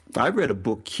 I read a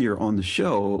book here on the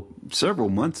show several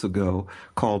months ago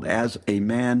called As a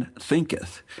Man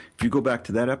Thinketh. If you go back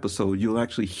to that episode, you'll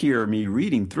actually hear me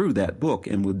reading through that book,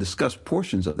 and we'll discuss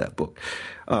portions of that book.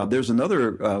 There's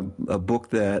another a book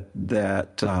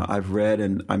that I've read,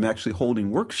 and I'm actually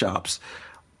holding workshops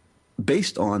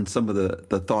based on some of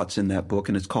the thoughts in that book,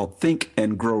 and it's called Think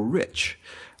and Grow Rich.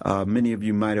 Many of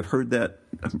you might have heard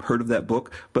of that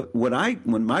book, but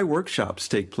when my workshops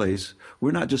take place,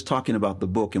 we're not just talking about the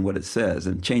book and what it says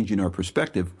and changing our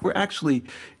perspective. We're actually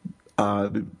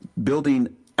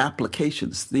building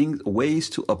applications, ways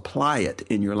to apply it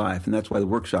in your life, and that's why the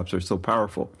workshops are so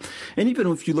powerful. And even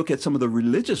if you look at some of the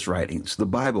religious writings, the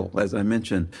Bible, as I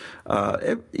mentioned,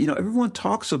 everyone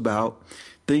talks about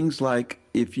things like,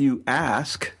 if you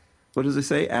ask, what does it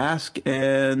say? Ask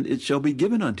and it shall be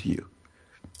given unto you.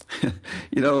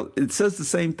 It says the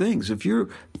same things. If you're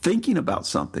thinking about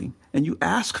something and you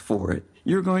ask for it,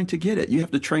 you're going to get it. You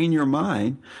have to train your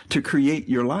mind to create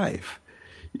your life.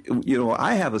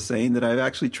 I have a saying that I've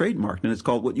actually trademarked, and it's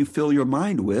called, what you fill your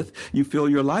mind with, you fill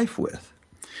your life with.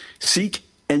 Seek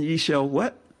and ye shall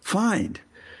what? Find.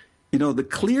 The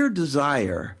clear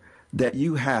desire that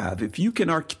you have, if you can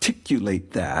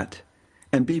articulate that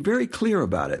and be very clear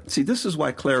about it. See, this is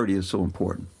why clarity is so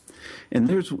important. And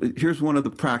here's one of the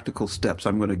practical steps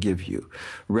I'm going to give you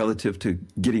relative to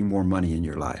getting more money in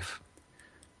your life.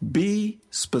 Be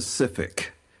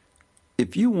specific.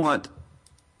 If you want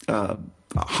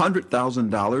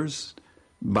 $100,000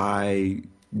 by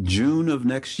June of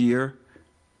next year,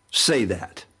 say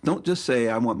that. Don't just say,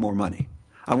 I want more money.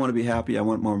 I want to be happy. I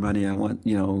want more money. I want,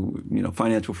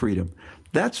 financial freedom.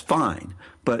 That's fine.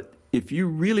 But if you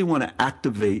really want to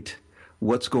activate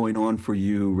what's going on for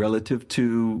you relative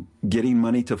to getting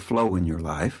money to flow in your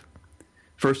life,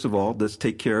 first of all, let's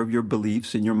take care of your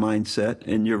beliefs and your mindset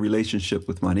and your relationship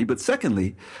with money. But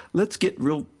secondly, let's get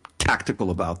real tactical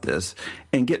about this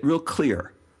and get real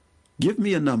clear. Give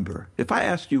me a number. If I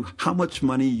ask you how much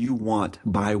money you want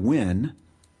by when,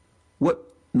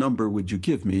 what number would you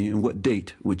give me and what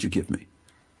date would you give me?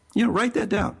 Write that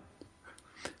down.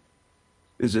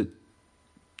 Is it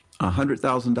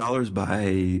 $100,000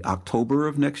 by October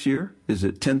of next year? Is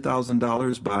it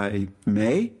 $10,000 by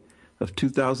May of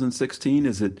 2016?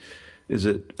 Is it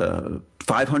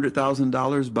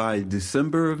 $500,000 by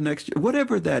December of next year?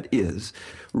 Whatever that is,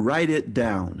 write it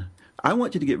down. I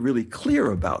want you to get really clear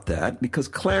about that, because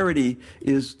clarity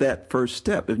is that first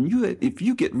step. If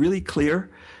you get really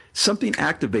clear, something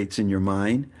activates in your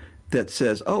mind that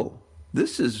says, oh,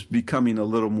 this is becoming a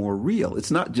little more real.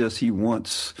 It's not just he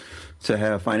wants to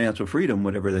have financial freedom,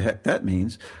 whatever the heck that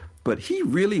means, but he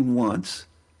really wants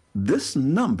this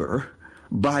number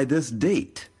by this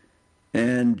date.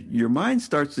 And your mind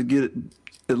starts to get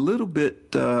a little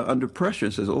bit under pressure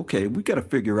and says, okay, we got to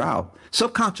figure out,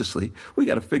 subconsciously, we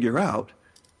got to figure out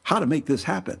how to make this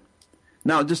happen.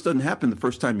 Now, it just doesn't happen the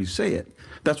first time you say it.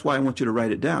 That's why I want you to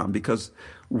write it down, because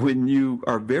when you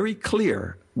are very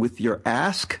clear with your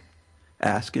ask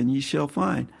and ye shall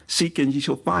find. Seek and ye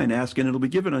shall find. Ask and it'll be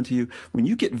given unto you. When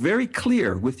you get very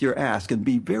clear with your ask and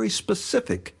be very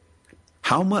specific,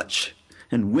 how much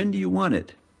and when do you want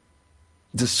it?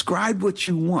 Describe what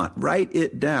you want. Write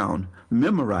it down.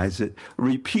 Memorize it.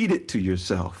 Repeat it to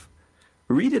yourself.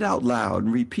 Read it out loud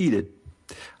and repeat it.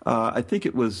 I think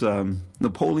it was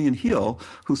Napoleon Hill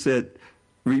who said,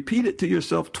 repeat it to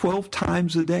yourself 12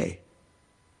 times a day.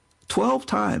 12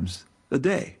 times a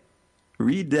day.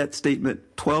 Read that statement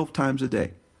 12 times a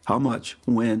day. How much,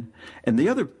 when, and the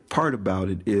other part about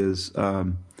it is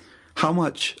how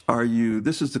much are you,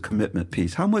 this is the commitment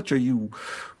piece, how much are you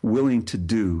willing to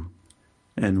do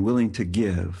and willing to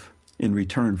give in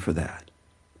return for that?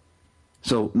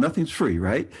 So nothing's free,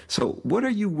 right? So what are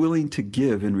you willing to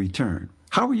give in return?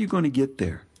 How are you going to get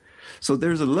there? So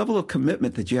there's a level of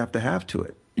commitment that you have to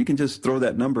it. You can just throw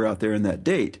that number out there and that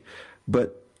date,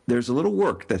 but there's a little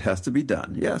work that has to be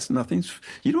done. Yes,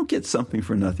 you don't get something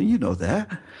for nothing. You know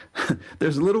that.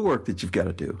 There's a little work that you've got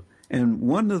to do. And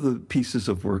one of the pieces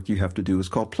of work you have to do is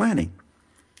called planning.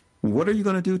 What are you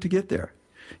going to do to get there?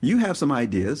 You have some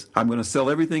ideas. I'm going to sell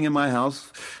everything in my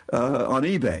house on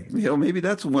eBay. Maybe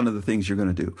that's one of the things you're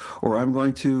going to do. Or I'm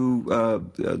going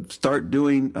to start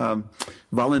doing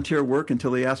volunteer work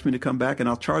until they ask me to come back, and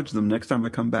I'll charge them next time I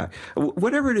come back.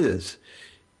 Whatever it is,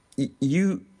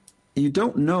 you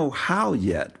don't know how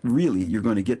yet, really, you're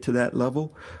going to get to that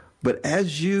level. But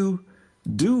as you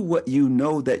do what you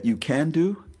know that you can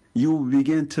do, you will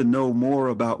begin to know more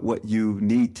about what you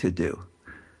need to do.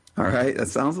 All right? That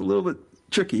sounds a little bit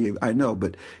tricky, I know,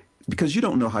 but because you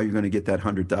don't know how you're going to get that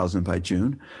 100,000 by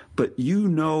June, but you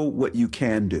know what you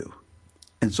can do.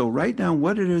 And so write down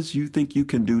what it is you think you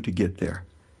can do to get there.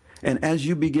 And as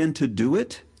you begin to do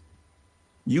it,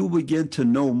 you'll begin to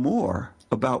know more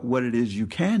about what it is you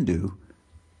can do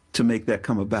to make that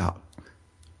come about.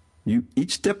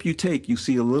 Each step you take, you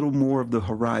see a little more of the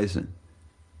horizon.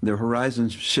 The horizon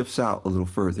shifts out a little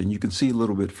further, and you can see a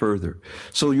little bit further.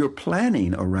 So your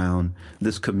planning around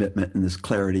this commitment and this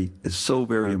clarity is so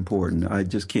very important. I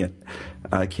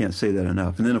can't say that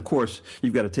enough. And then, of course,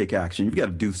 you've got to take action. You've got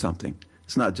to do something.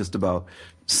 It's not just about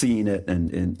seeing it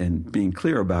and being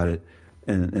clear about it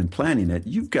and planning it.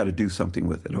 You've got to do something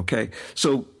with it, okay?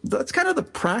 So that's kind of the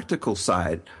practical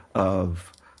side of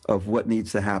what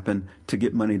needs to happen to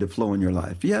get money to flow in your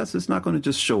life. Yes, it's not going to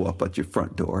just show up at your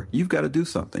front door. You've got to do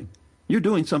something. You're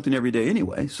doing something every day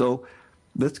anyway, so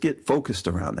let's get focused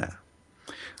around that.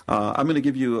 I'm going to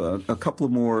give you a couple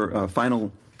of more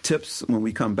final tips when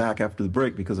we come back after the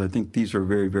break, because I think these are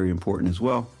very, very important as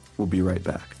well. We'll be right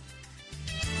back.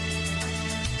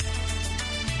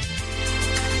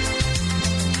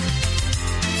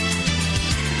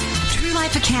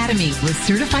 Life Academy with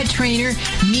certified trainer,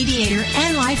 mediator,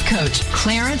 and life coach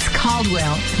Clarence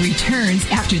Caldwell returns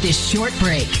after this short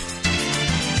break.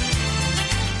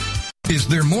 Is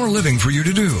there more living for you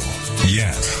to do?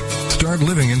 Yes. Start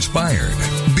living inspired.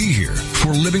 Be here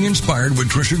for Living Inspired with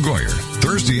Tricia Goyer,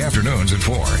 Thursday afternoons at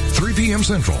 4, 3 p.m.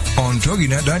 Central on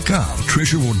TogiNet.com.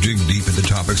 Tricia will dig deep into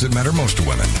topics that matter most to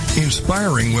women,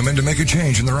 inspiring women to make a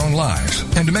change in their own lives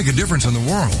and to make a difference in the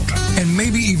world, and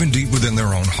maybe even deep within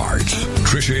their own hearts.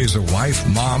 Tricia is a wife,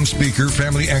 mom, speaker,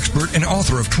 family expert, and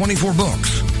author of 24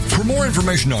 books. For more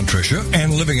information on Tricia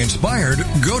and Living Inspired,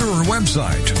 go to her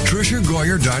website,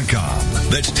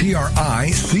 TriciaGoyer.com. That's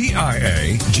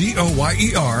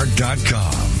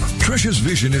TriciaGoyer.com. Tricia's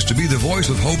vision is to be the voice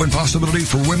of hope and possibility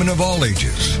for women of all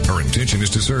ages. Her intention is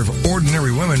to serve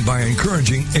ordinary women by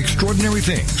encouraging extraordinary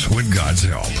things with God's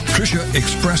help. Tricia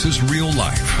expresses real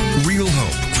life, real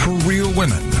hope for real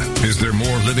women. Is there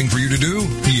more living for you to do?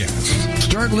 Yes.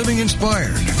 Start living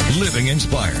inspired. Living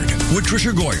Inspired with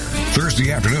Tricia Goyer.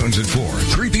 Thursday afternoons at 4,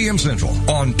 3 p.m. Central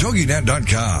on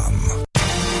TogiNet.com.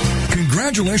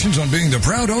 Congratulations on being the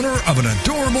proud owner of an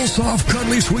adorable, soft,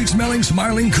 cuddly, sweet-smelling,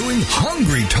 smiling, cooing,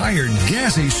 hungry, tired,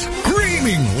 gassy,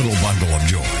 screaming little bundle of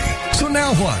joy. So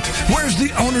now what? Where's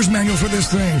the owner's manual for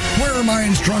this thing? Where are my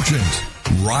instructions?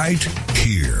 Right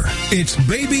here. It's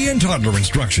Baby and Toddler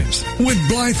Instructions with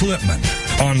Blythe Lipman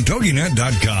on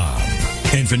TogiNet.com.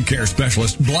 Infant care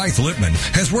specialist Blythe Lipman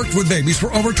has worked with babies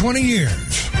for over 20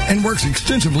 years and works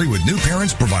extensively with new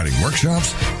parents, providing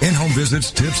workshops, in-home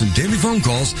visits, tips, and daily phone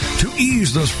calls to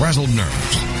ease those frazzled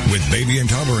nerves. With Baby and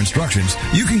Toddler Instructions,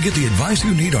 you can get the advice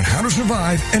you need on how to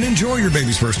survive and enjoy your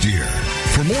baby's first year.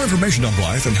 For more information on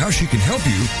Blythe and how she can help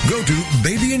you, go to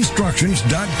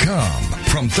babyinstructions.com.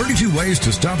 From 32 ways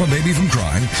to stop a baby from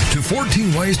crying to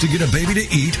 14 ways to get a baby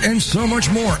to eat and so much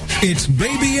more. It's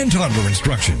Baby and Toddler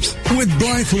Instructions with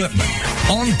Blythe Lipman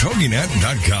on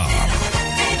TogiNet.com.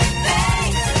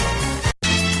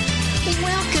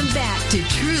 Welcome back to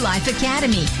True Life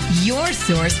Academy, your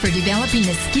source for developing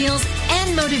the skills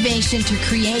and motivation to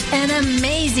create an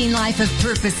amazing life of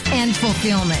purpose and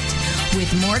fulfillment.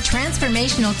 With more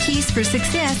transformational keys for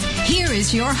success, here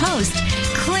is your host,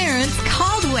 Clarence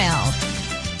Caldwell.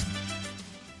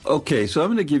 Okay, so I'm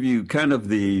going to give you kind of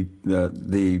the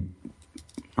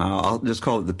I'll just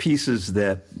call it the pieces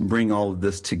that bring all of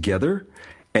this together,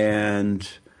 and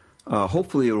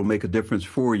hopefully it will make a difference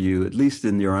for you, at least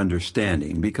in your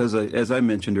understanding. Because as I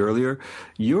mentioned earlier,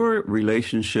 your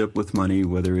relationship with money,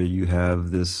 whether you have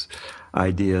this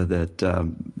idea that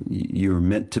you're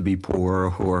meant to be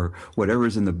poor or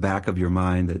whatever's in the back of your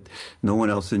mind, that no one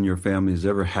else in your family has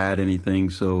ever had anything,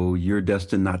 so you're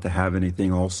destined not to have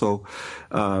anything also.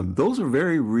 Those are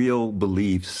very real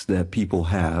beliefs that people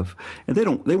have, and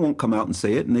they won't come out and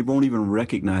say it, and they won't even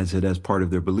recognize it as part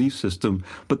of their belief system.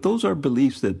 But those are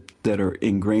beliefs that are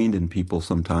ingrained in people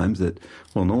sometimes, that,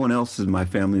 well, no one else in my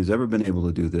family has ever been able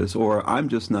to do this, or I'm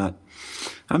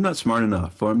not smart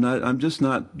enough, or I'm just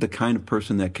not the kind of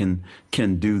person that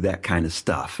can do that kind of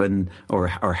stuff, or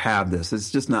have this.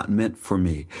 It's just not meant for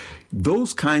me.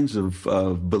 Those kinds of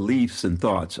beliefs and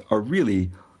thoughts are really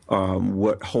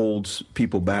what holds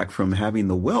people back from having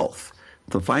the wealth,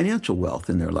 the financial wealth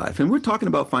in their life. And we're talking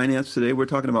about finance today. We're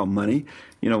talking about money.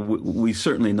 You know, we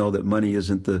certainly know that money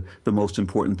isn't the most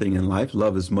important thing in life.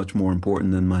 Love is much more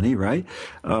important than money, right?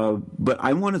 But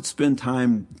I want to spend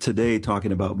time today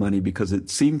talking about money because it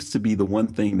seems to be the one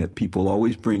thing that people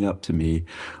always bring up to me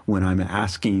when I'm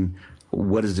asking,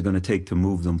 what is it going to take to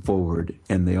move them forward?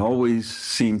 And they always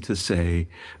seem to say,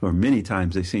 or many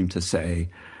times they seem to say,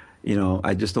 you know,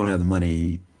 I just don't have the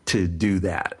money to do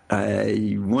that.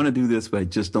 I want to do this, but I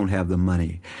just don't have the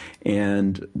money.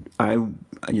 And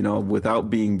without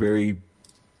being very,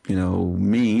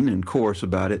 mean and coarse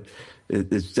about it,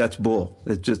 that's bull.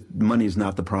 It's just, money is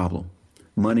not the problem.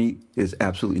 Money is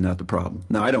absolutely not the problem.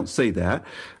 Now, I don't say that,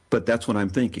 but that's what I'm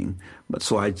thinking. But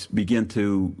so I begin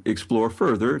to explore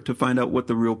further to find out what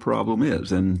the real problem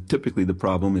is. And typically the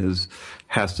problem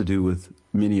has to do with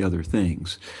many other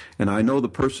things. And I know the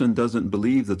person doesn't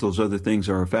believe that those other things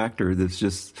are a factor. That's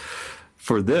just,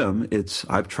 for them, it's,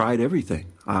 I've tried everything.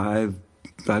 I've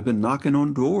been knocking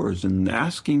on doors and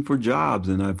asking for jobs,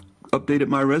 and I've updated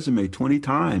my resume 20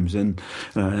 times, and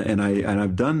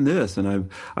I've done this, and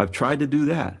I've tried to do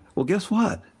that. Well, guess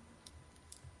what?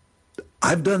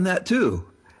 I've done that too.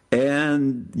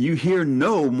 And you hear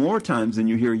no more times than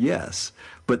you hear yes.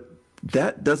 But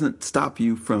that doesn't stop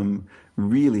you from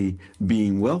really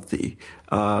being wealthy,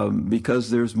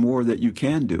 because there's more that you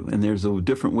can do. And there's a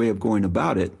different way of going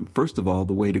about it. First of all,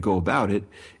 the way to go about it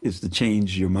is to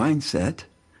change your mindset.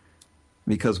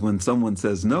 Because when someone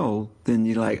says no, then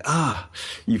you're like,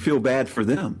 you feel bad for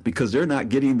them because they're not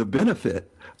getting the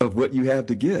benefit of what you have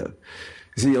to give.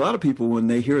 See, a lot of people, when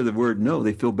they hear the word no,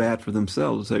 they feel bad for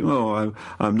themselves. They say,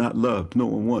 I'm not loved. No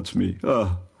one wants me.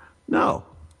 No.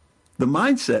 The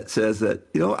mindset says that,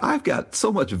 I've got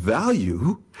so much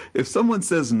value. If someone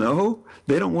says no,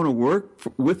 they don't want to work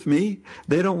with me,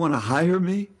 they don't want to hire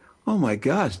me, oh my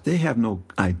gosh, they have no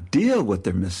idea what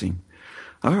they're missing.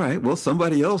 All right, well,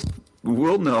 somebody else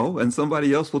will know, and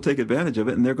somebody else will take advantage of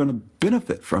it, and they're going to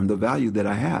benefit from the value that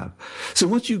I have. So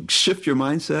once you shift your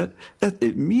mindset,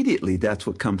 immediately that's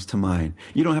what comes to mind.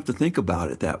 You don't have to think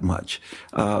about it that much.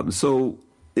 So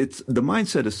the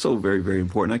mindset is so very, very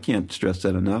important. I can't stress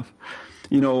that enough.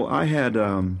 I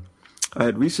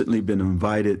had recently been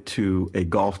invited to a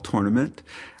golf tournament.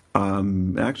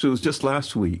 Actually, it was just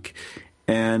last week.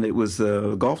 And it was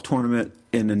a golf tournament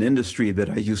in an industry that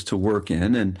I used to work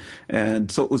in. And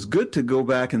so it was good to go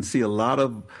back and see a lot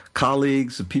of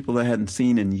colleagues, of people I hadn't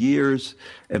seen in years,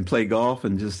 and play golf.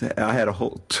 And I had a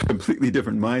whole completely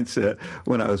different mindset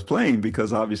when I was playing,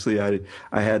 because obviously I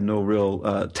had no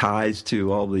real ties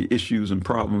to all the issues and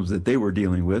problems that they were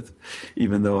dealing with,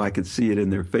 even though I could see it in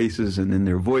their faces and in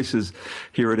their voices,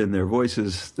 hear it in their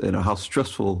voices, how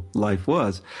stressful life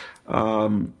was.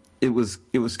 It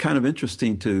was kind of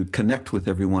interesting to connect with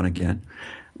everyone again,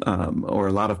 or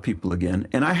a lot of people again.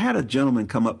 And I had a gentleman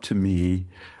come up to me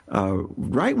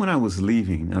right when I was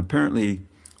leaving. Apparently,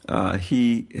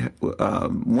 he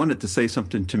wanted to say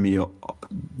something to me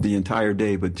the entire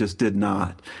day, but just did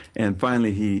not. And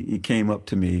finally, he came up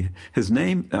to me. His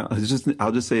name,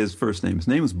 I'll just say his first name. His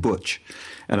name is Butch.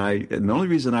 And the only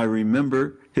reason I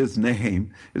remember his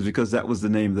name is because that was the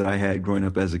name that I had growing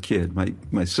up as a kid.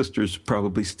 My sisters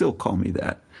probably still call me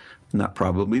that, Not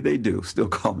probably, they do still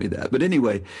call me that. But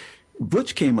anyway,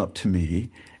 Butch came up to me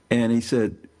and he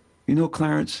said, you know,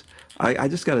 Clarence, I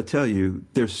just got to tell you,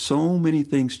 there's so many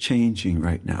things changing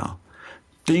right now.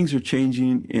 Things are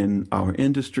changing in our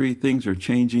industry. Things are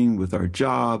changing with our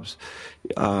jobs.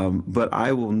 But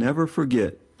I will never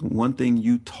forget one thing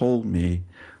you told me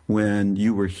when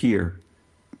you were here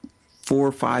 4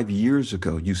 or 5 years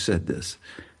ago. You said this.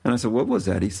 And I said, what was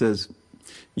that? He says,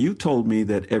 you told me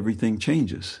that everything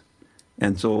changes.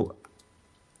 And so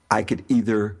I could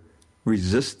either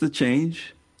resist the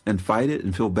change and fight it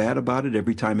and feel bad about it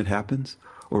every time it happens,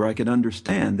 or I could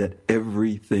understand that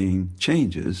everything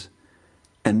changes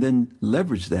and then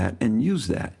leverage that and use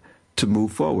that to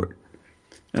move forward.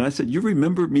 And I said, you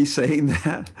remember me saying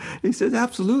that? He said,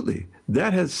 absolutely.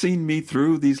 That has seen me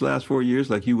through these last 4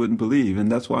 years like you wouldn't believe.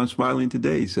 And that's why I'm smiling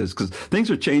today, he says, because things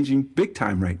are changing big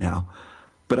time right now.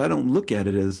 But I don't look at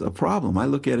it as a problem. I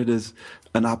look at it as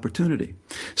an opportunity.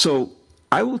 So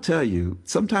I will tell you,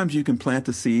 sometimes you can plant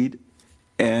a seed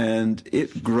and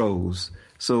it grows.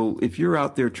 So if you're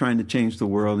out there trying to change the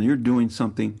world and you're doing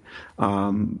something,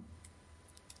 don't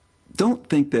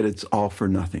think that it's all for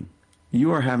nothing.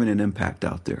 You are having an impact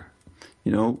out there.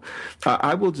 You know,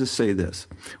 I will just say this.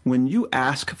 When you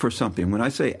ask for something, when I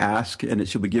say ask and it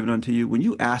shall be given unto you, when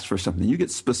you ask for something, you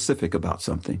get specific about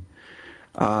something,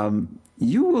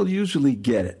 you will usually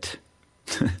get it.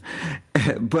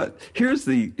 But here's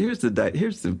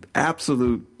the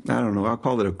absolute, I don't know, I'll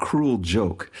call it a cruel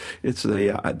joke. It's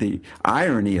the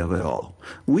irony of it all.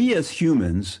 We as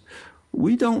humans,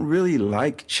 we don't really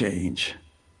like change,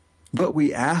 but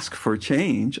we ask for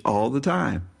change all the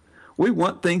time. We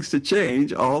want things to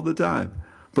change all the time.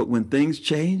 But when things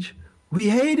change, we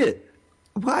hate it.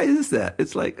 Why is that?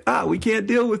 It's like, we can't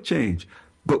deal with change,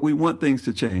 but we want things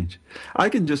to change. I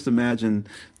can just imagine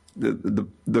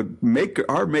the maker,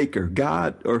 our maker,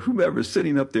 God or whomever,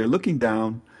 sitting up there looking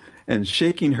down and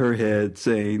shaking her head,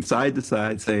 saying side to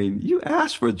side, saying, you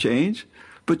asked for change,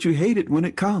 but you hate it when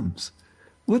it comes.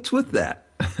 What's with that?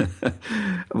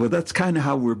 Well, that's kind of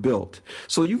how we're built.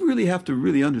 So you really have to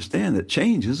really understand that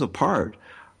change is a part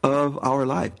of our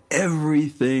life.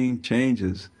 Everything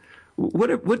changes.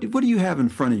 What do you have in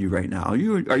front of you right now? Are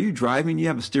you driving? You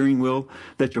have a steering wheel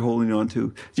that you're holding on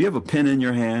to? Do you have a pen in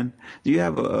your hand? Do you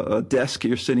have a desk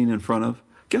you're sitting in front of?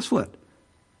 Guess what?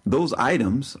 Those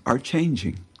items are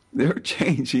changing. They're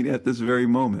changing at this very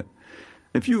moment.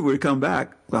 If you were to come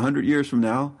back 100 years from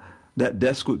now, that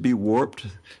desk would be warped.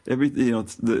 Everything,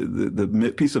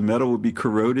 the piece of metal would be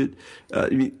corroded.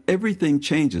 Everything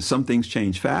changes. Some things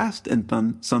change fast,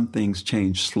 and some things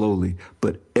change slowly.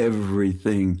 But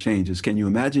everything changes. Can you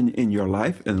imagine in your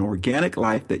life, an organic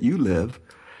life that you live,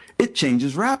 it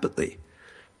changes rapidly.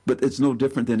 But it's no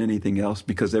different than anything else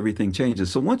because everything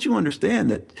changes. So once you understand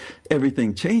that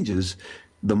everything changes,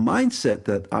 the mindset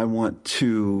that I want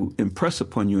to impress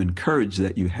upon you, encourage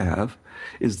that you have,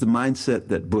 is the mindset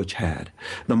that Butch had.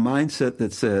 The mindset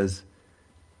that says,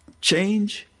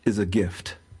 change is a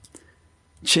gift.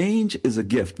 Change is a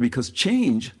gift because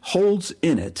change holds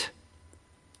in it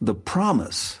the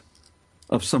promise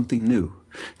of something new.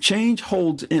 Change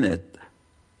holds in it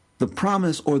the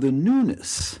promise or the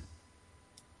newness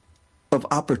of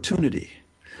opportunity.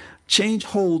 Change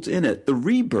holds in it the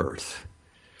rebirth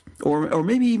or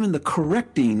maybe even the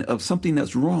correcting of something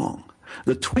that's wrong.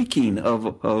 The tweaking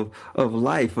of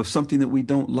life, of something that we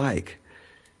don't like.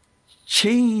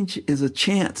 Change is a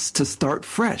chance to start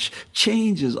fresh.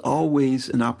 Change is always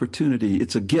an opportunity.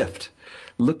 It's a gift.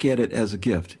 Look at it as a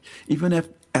gift. Even if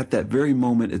at that very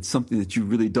moment it's something that you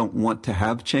really don't want to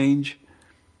have change,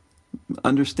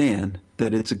 understand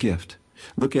that it's a gift.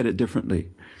 Look at it differently.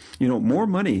 More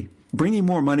money, bringing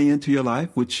more money into your life,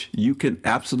 which you can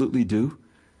absolutely do.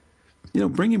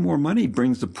 Bringing more money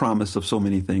brings the promise of so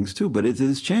many things too, but it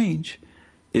is change.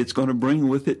 It's going to bring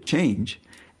with it change,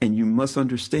 and you must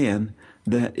understand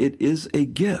that it is a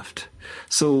gift.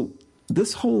 So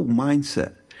this whole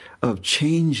mindset of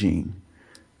changing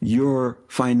your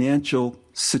financial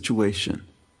situation,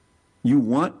 you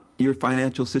want your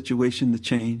financial situation to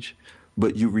change,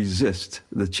 but you resist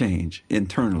the change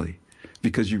internally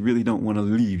because you really don't want to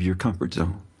leave your comfort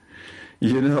zone.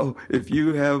 If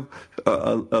you have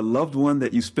a loved one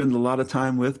that you spend a lot of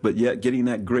time with, but yet getting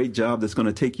that great job that's going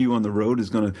to take you on the road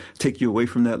is going to take you away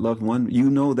from that loved one,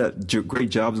 that great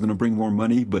job is going to bring more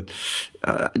money, but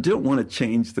I don't want to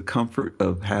change the comfort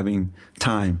of having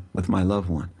time with my loved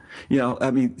one.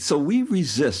 So we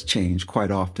resist change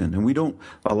quite often, and we don't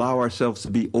allow ourselves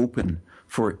to be open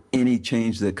for any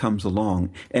change that comes along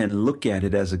and look at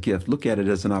it as a gift, look at it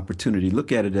as an opportunity, look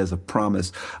at it as a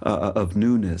promise of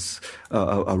newness,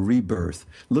 a rebirth.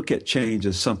 Look at change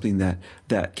as something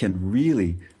that can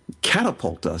really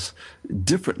catapult us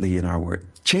differently in our work,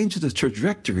 change the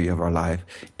trajectory of our life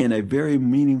in a very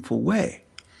meaningful way.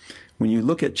 When you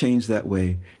look at change that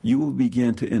way, you will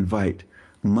begin to invite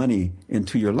money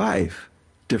into your life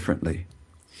differently.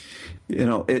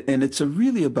 And it's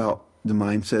really about the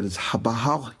mindset. It's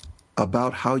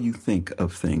about how you think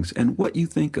of things and what you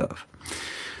think of.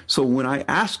 So when I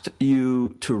asked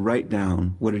you to write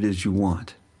down what it is you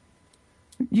want,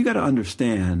 you got to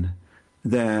understand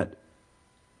that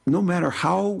no matter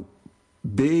how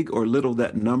big or little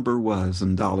that number was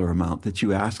in dollar amount that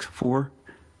you asked for,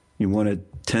 you wanted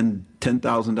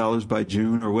 $10,000 by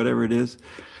June or whatever it is,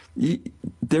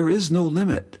 there is no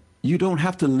limit. You don't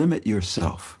have to limit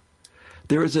yourself.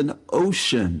 There is an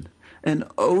ocean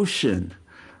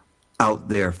out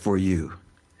there for you.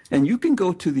 And you can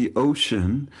go to the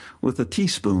ocean with a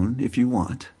teaspoon if you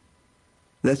want.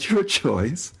 That's your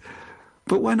choice.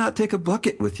 But why not take a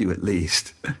bucket with you at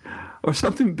least? Or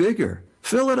something bigger.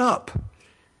 Fill it up.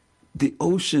 The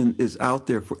ocean is out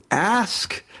there for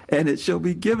ask, and it shall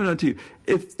be given unto you.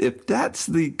 If that's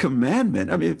the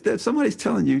commandment, I mean, if somebody's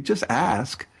telling you just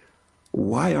ask,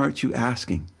 why aren't you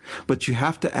asking? But you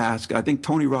have to ask. I think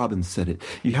Tony Robbins said it.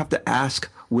 You have to ask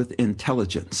with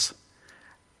intelligence.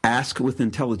 Ask with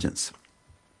intelligence.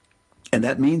 And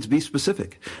that means be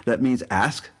specific. That means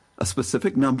ask a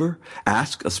specific number,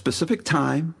 ask a specific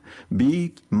time,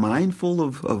 be mindful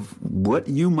of what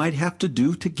you might have to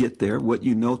do to get there, what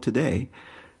you know today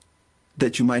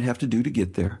that you might have to do to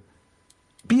get there.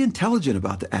 Be intelligent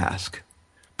about the ask,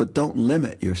 but don't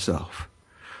limit yourself.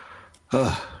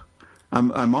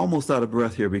 I'm almost out of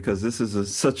breath here because this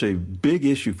is such a big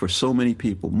issue for so many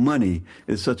people. Money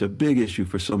is such a big issue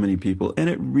for so many people, and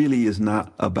it really is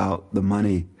not about the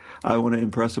money. I want to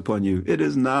impress upon you, it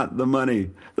is not the money.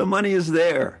 The money is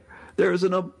there. There is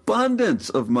an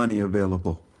abundance of money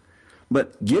available.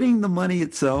 But getting the money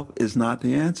itself is not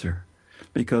the answer,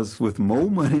 because with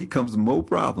more money comes more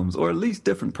problems, or at least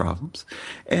different problems.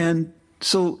 And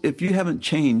so if you haven't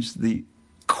changed the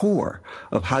core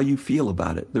of how you feel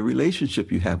about it, the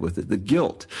relationship you have with it, the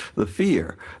guilt, the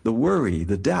fear, the worry,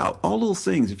 the doubt, all those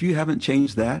things, if you haven't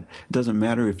changed that, it doesn't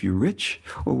matter if you're rich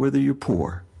or whether you're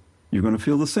poor. You're going to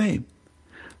feel the same.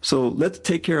 So let's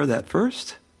take care of that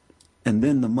first, and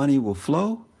then the money will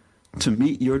flow to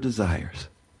meet your desires.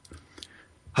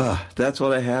 That's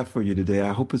what I have for you today.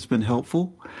 I hope it's been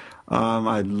helpful.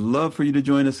 I'd love for you to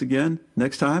join us again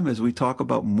next time as we talk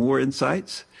about more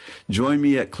insights. Join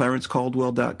me at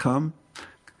clarencecaldwell.com,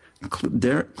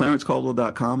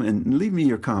 clarencecaldwell.com, and leave me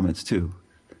your comments too.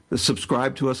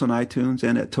 Subscribe to us on iTunes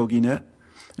and at TogiNet,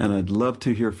 and I'd love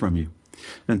to hear from you.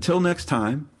 Until next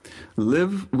time,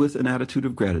 live with an attitude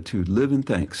of gratitude. Live in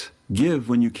thanks. Give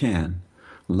when you can.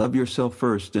 Love yourself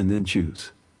first and then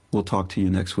choose. We'll talk to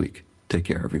you next week. Take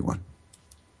care, everyone.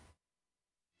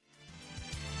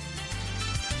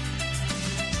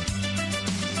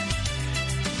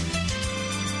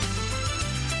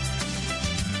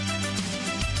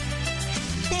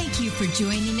 Thank you for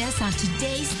joining us on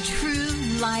today's True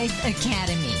Life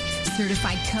Academy.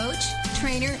 Certified coach,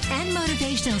 trainer, and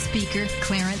motivational speaker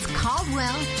Clarence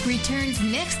Caldwell returns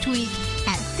next week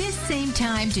at this same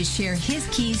time to share his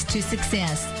keys to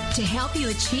success to help you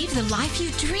achieve the life you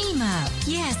dream of.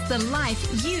 Yes, the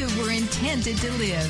life you were intended to live.